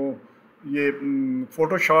یہ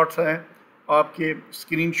فوٹو شاٹس ہیں آپ کے،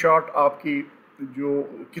 اسکرین شاٹ آپ کی جو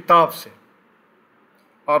کتاب سے،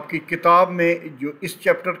 آپ کی کتاب میں جو اس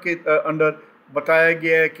چیپٹر کے اندر بتایا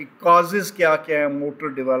گیا ہے کہ کازز کیا کیا ہیں موٹر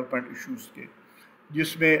ڈیولپمنٹ ایشوز کے،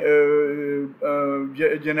 جس میں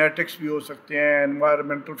جینیٹکس بھی ہو سکتے ہیں،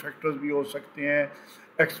 انوائرمنٹل فیکٹرز بھی ہو سکتے ہیں،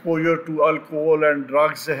 exposure to alcohol and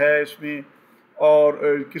drugs ہے اس میں، اور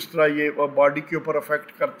کس طرح یہ باڈی کے اوپر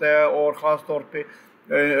افیکٹ کرتا ہے، اور خاص طور پہ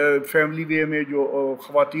فیملی وے میں جو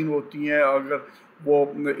خواتین ہوتی ہیں اگر وہ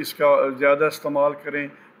اس کا زیادہ استعمال کریں،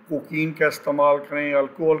 کوکین کا استعمال کریں،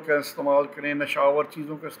 الکوہل کا استعمال کریں، نشاور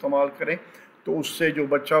چیزوں کا استعمال کریں، تو اس سے جو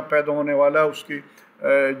بچہ پیدا ہونے والا ہے اس کی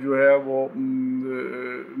جو ہے وہ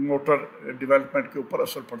موٹر ڈیولپمنٹ کے اوپر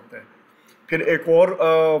اثر پڑتا ہے۔ پھر ایک اور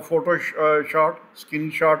فوٹو شاٹ، اسکرین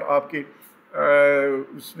شاٹ آپ کے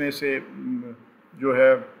اس میں سے جو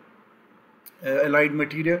ہے allied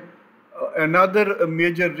material. another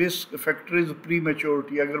major risk factor is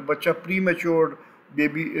prematurity۔ اگر بچہ پری میچورڈ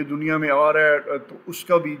بیبی دنیا میں آ رہا ہے تو اس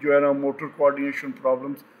کا بھی جو ہے نا موٹر کوآرڈینیشن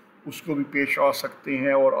پرابلمس اس کو بھی پیش آ سکتے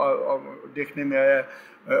ہیں، اور دیکھنے میں آیا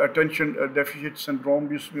ہے اٹینشن ڈیفیسٹ سنڈروم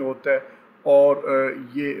بھی اس میں ہوتا ہے، اور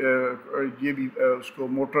یہ بھی اس کو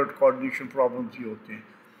موٹر کوآرڈینیشن پرابلمس ہی ہوتے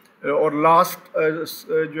ہیں۔ اور لاسٹ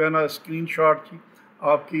جو ہے نا اسکرین شاٹ تھی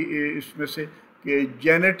آپ کی اس میں سے کہ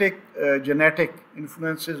جینیٹک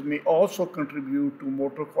انفلوئنسز میں also contribute to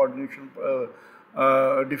motor coordination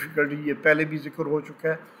difficulty, یہ پہلے بھی ذکر ہو چکا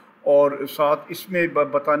ہے، اور ساتھ اس میں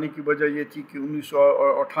بتانے کی وجہ یہ تھی کہ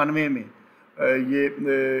 1998 میں یہ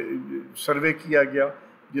سروے کیا گیا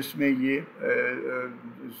جس میں یہ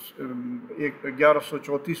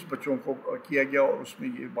 1134 بچوں کو کیا گیا، اور اس میں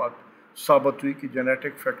یہ بات ثابت ہوئی کہ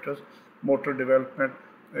جینیٹک فیکٹرز موٹر ڈیولپمنٹ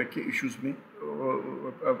کے ایشوز میں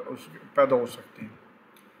پیدا ہو سکتے ہیں۔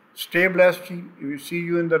 Stay blessed, C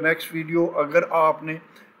you in the next video. اگر آپ نے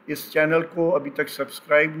اس چینل کو ابھی تک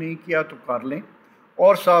سبسکرائب نہیں کیا تو کر لیں،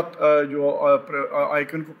 اور ساتھ جو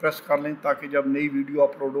آئیکن کو پریس کر لیں تاکہ جب نئی ویڈیو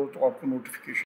اپلوڈ ہو تو آپ کو نوٹیفیکیشن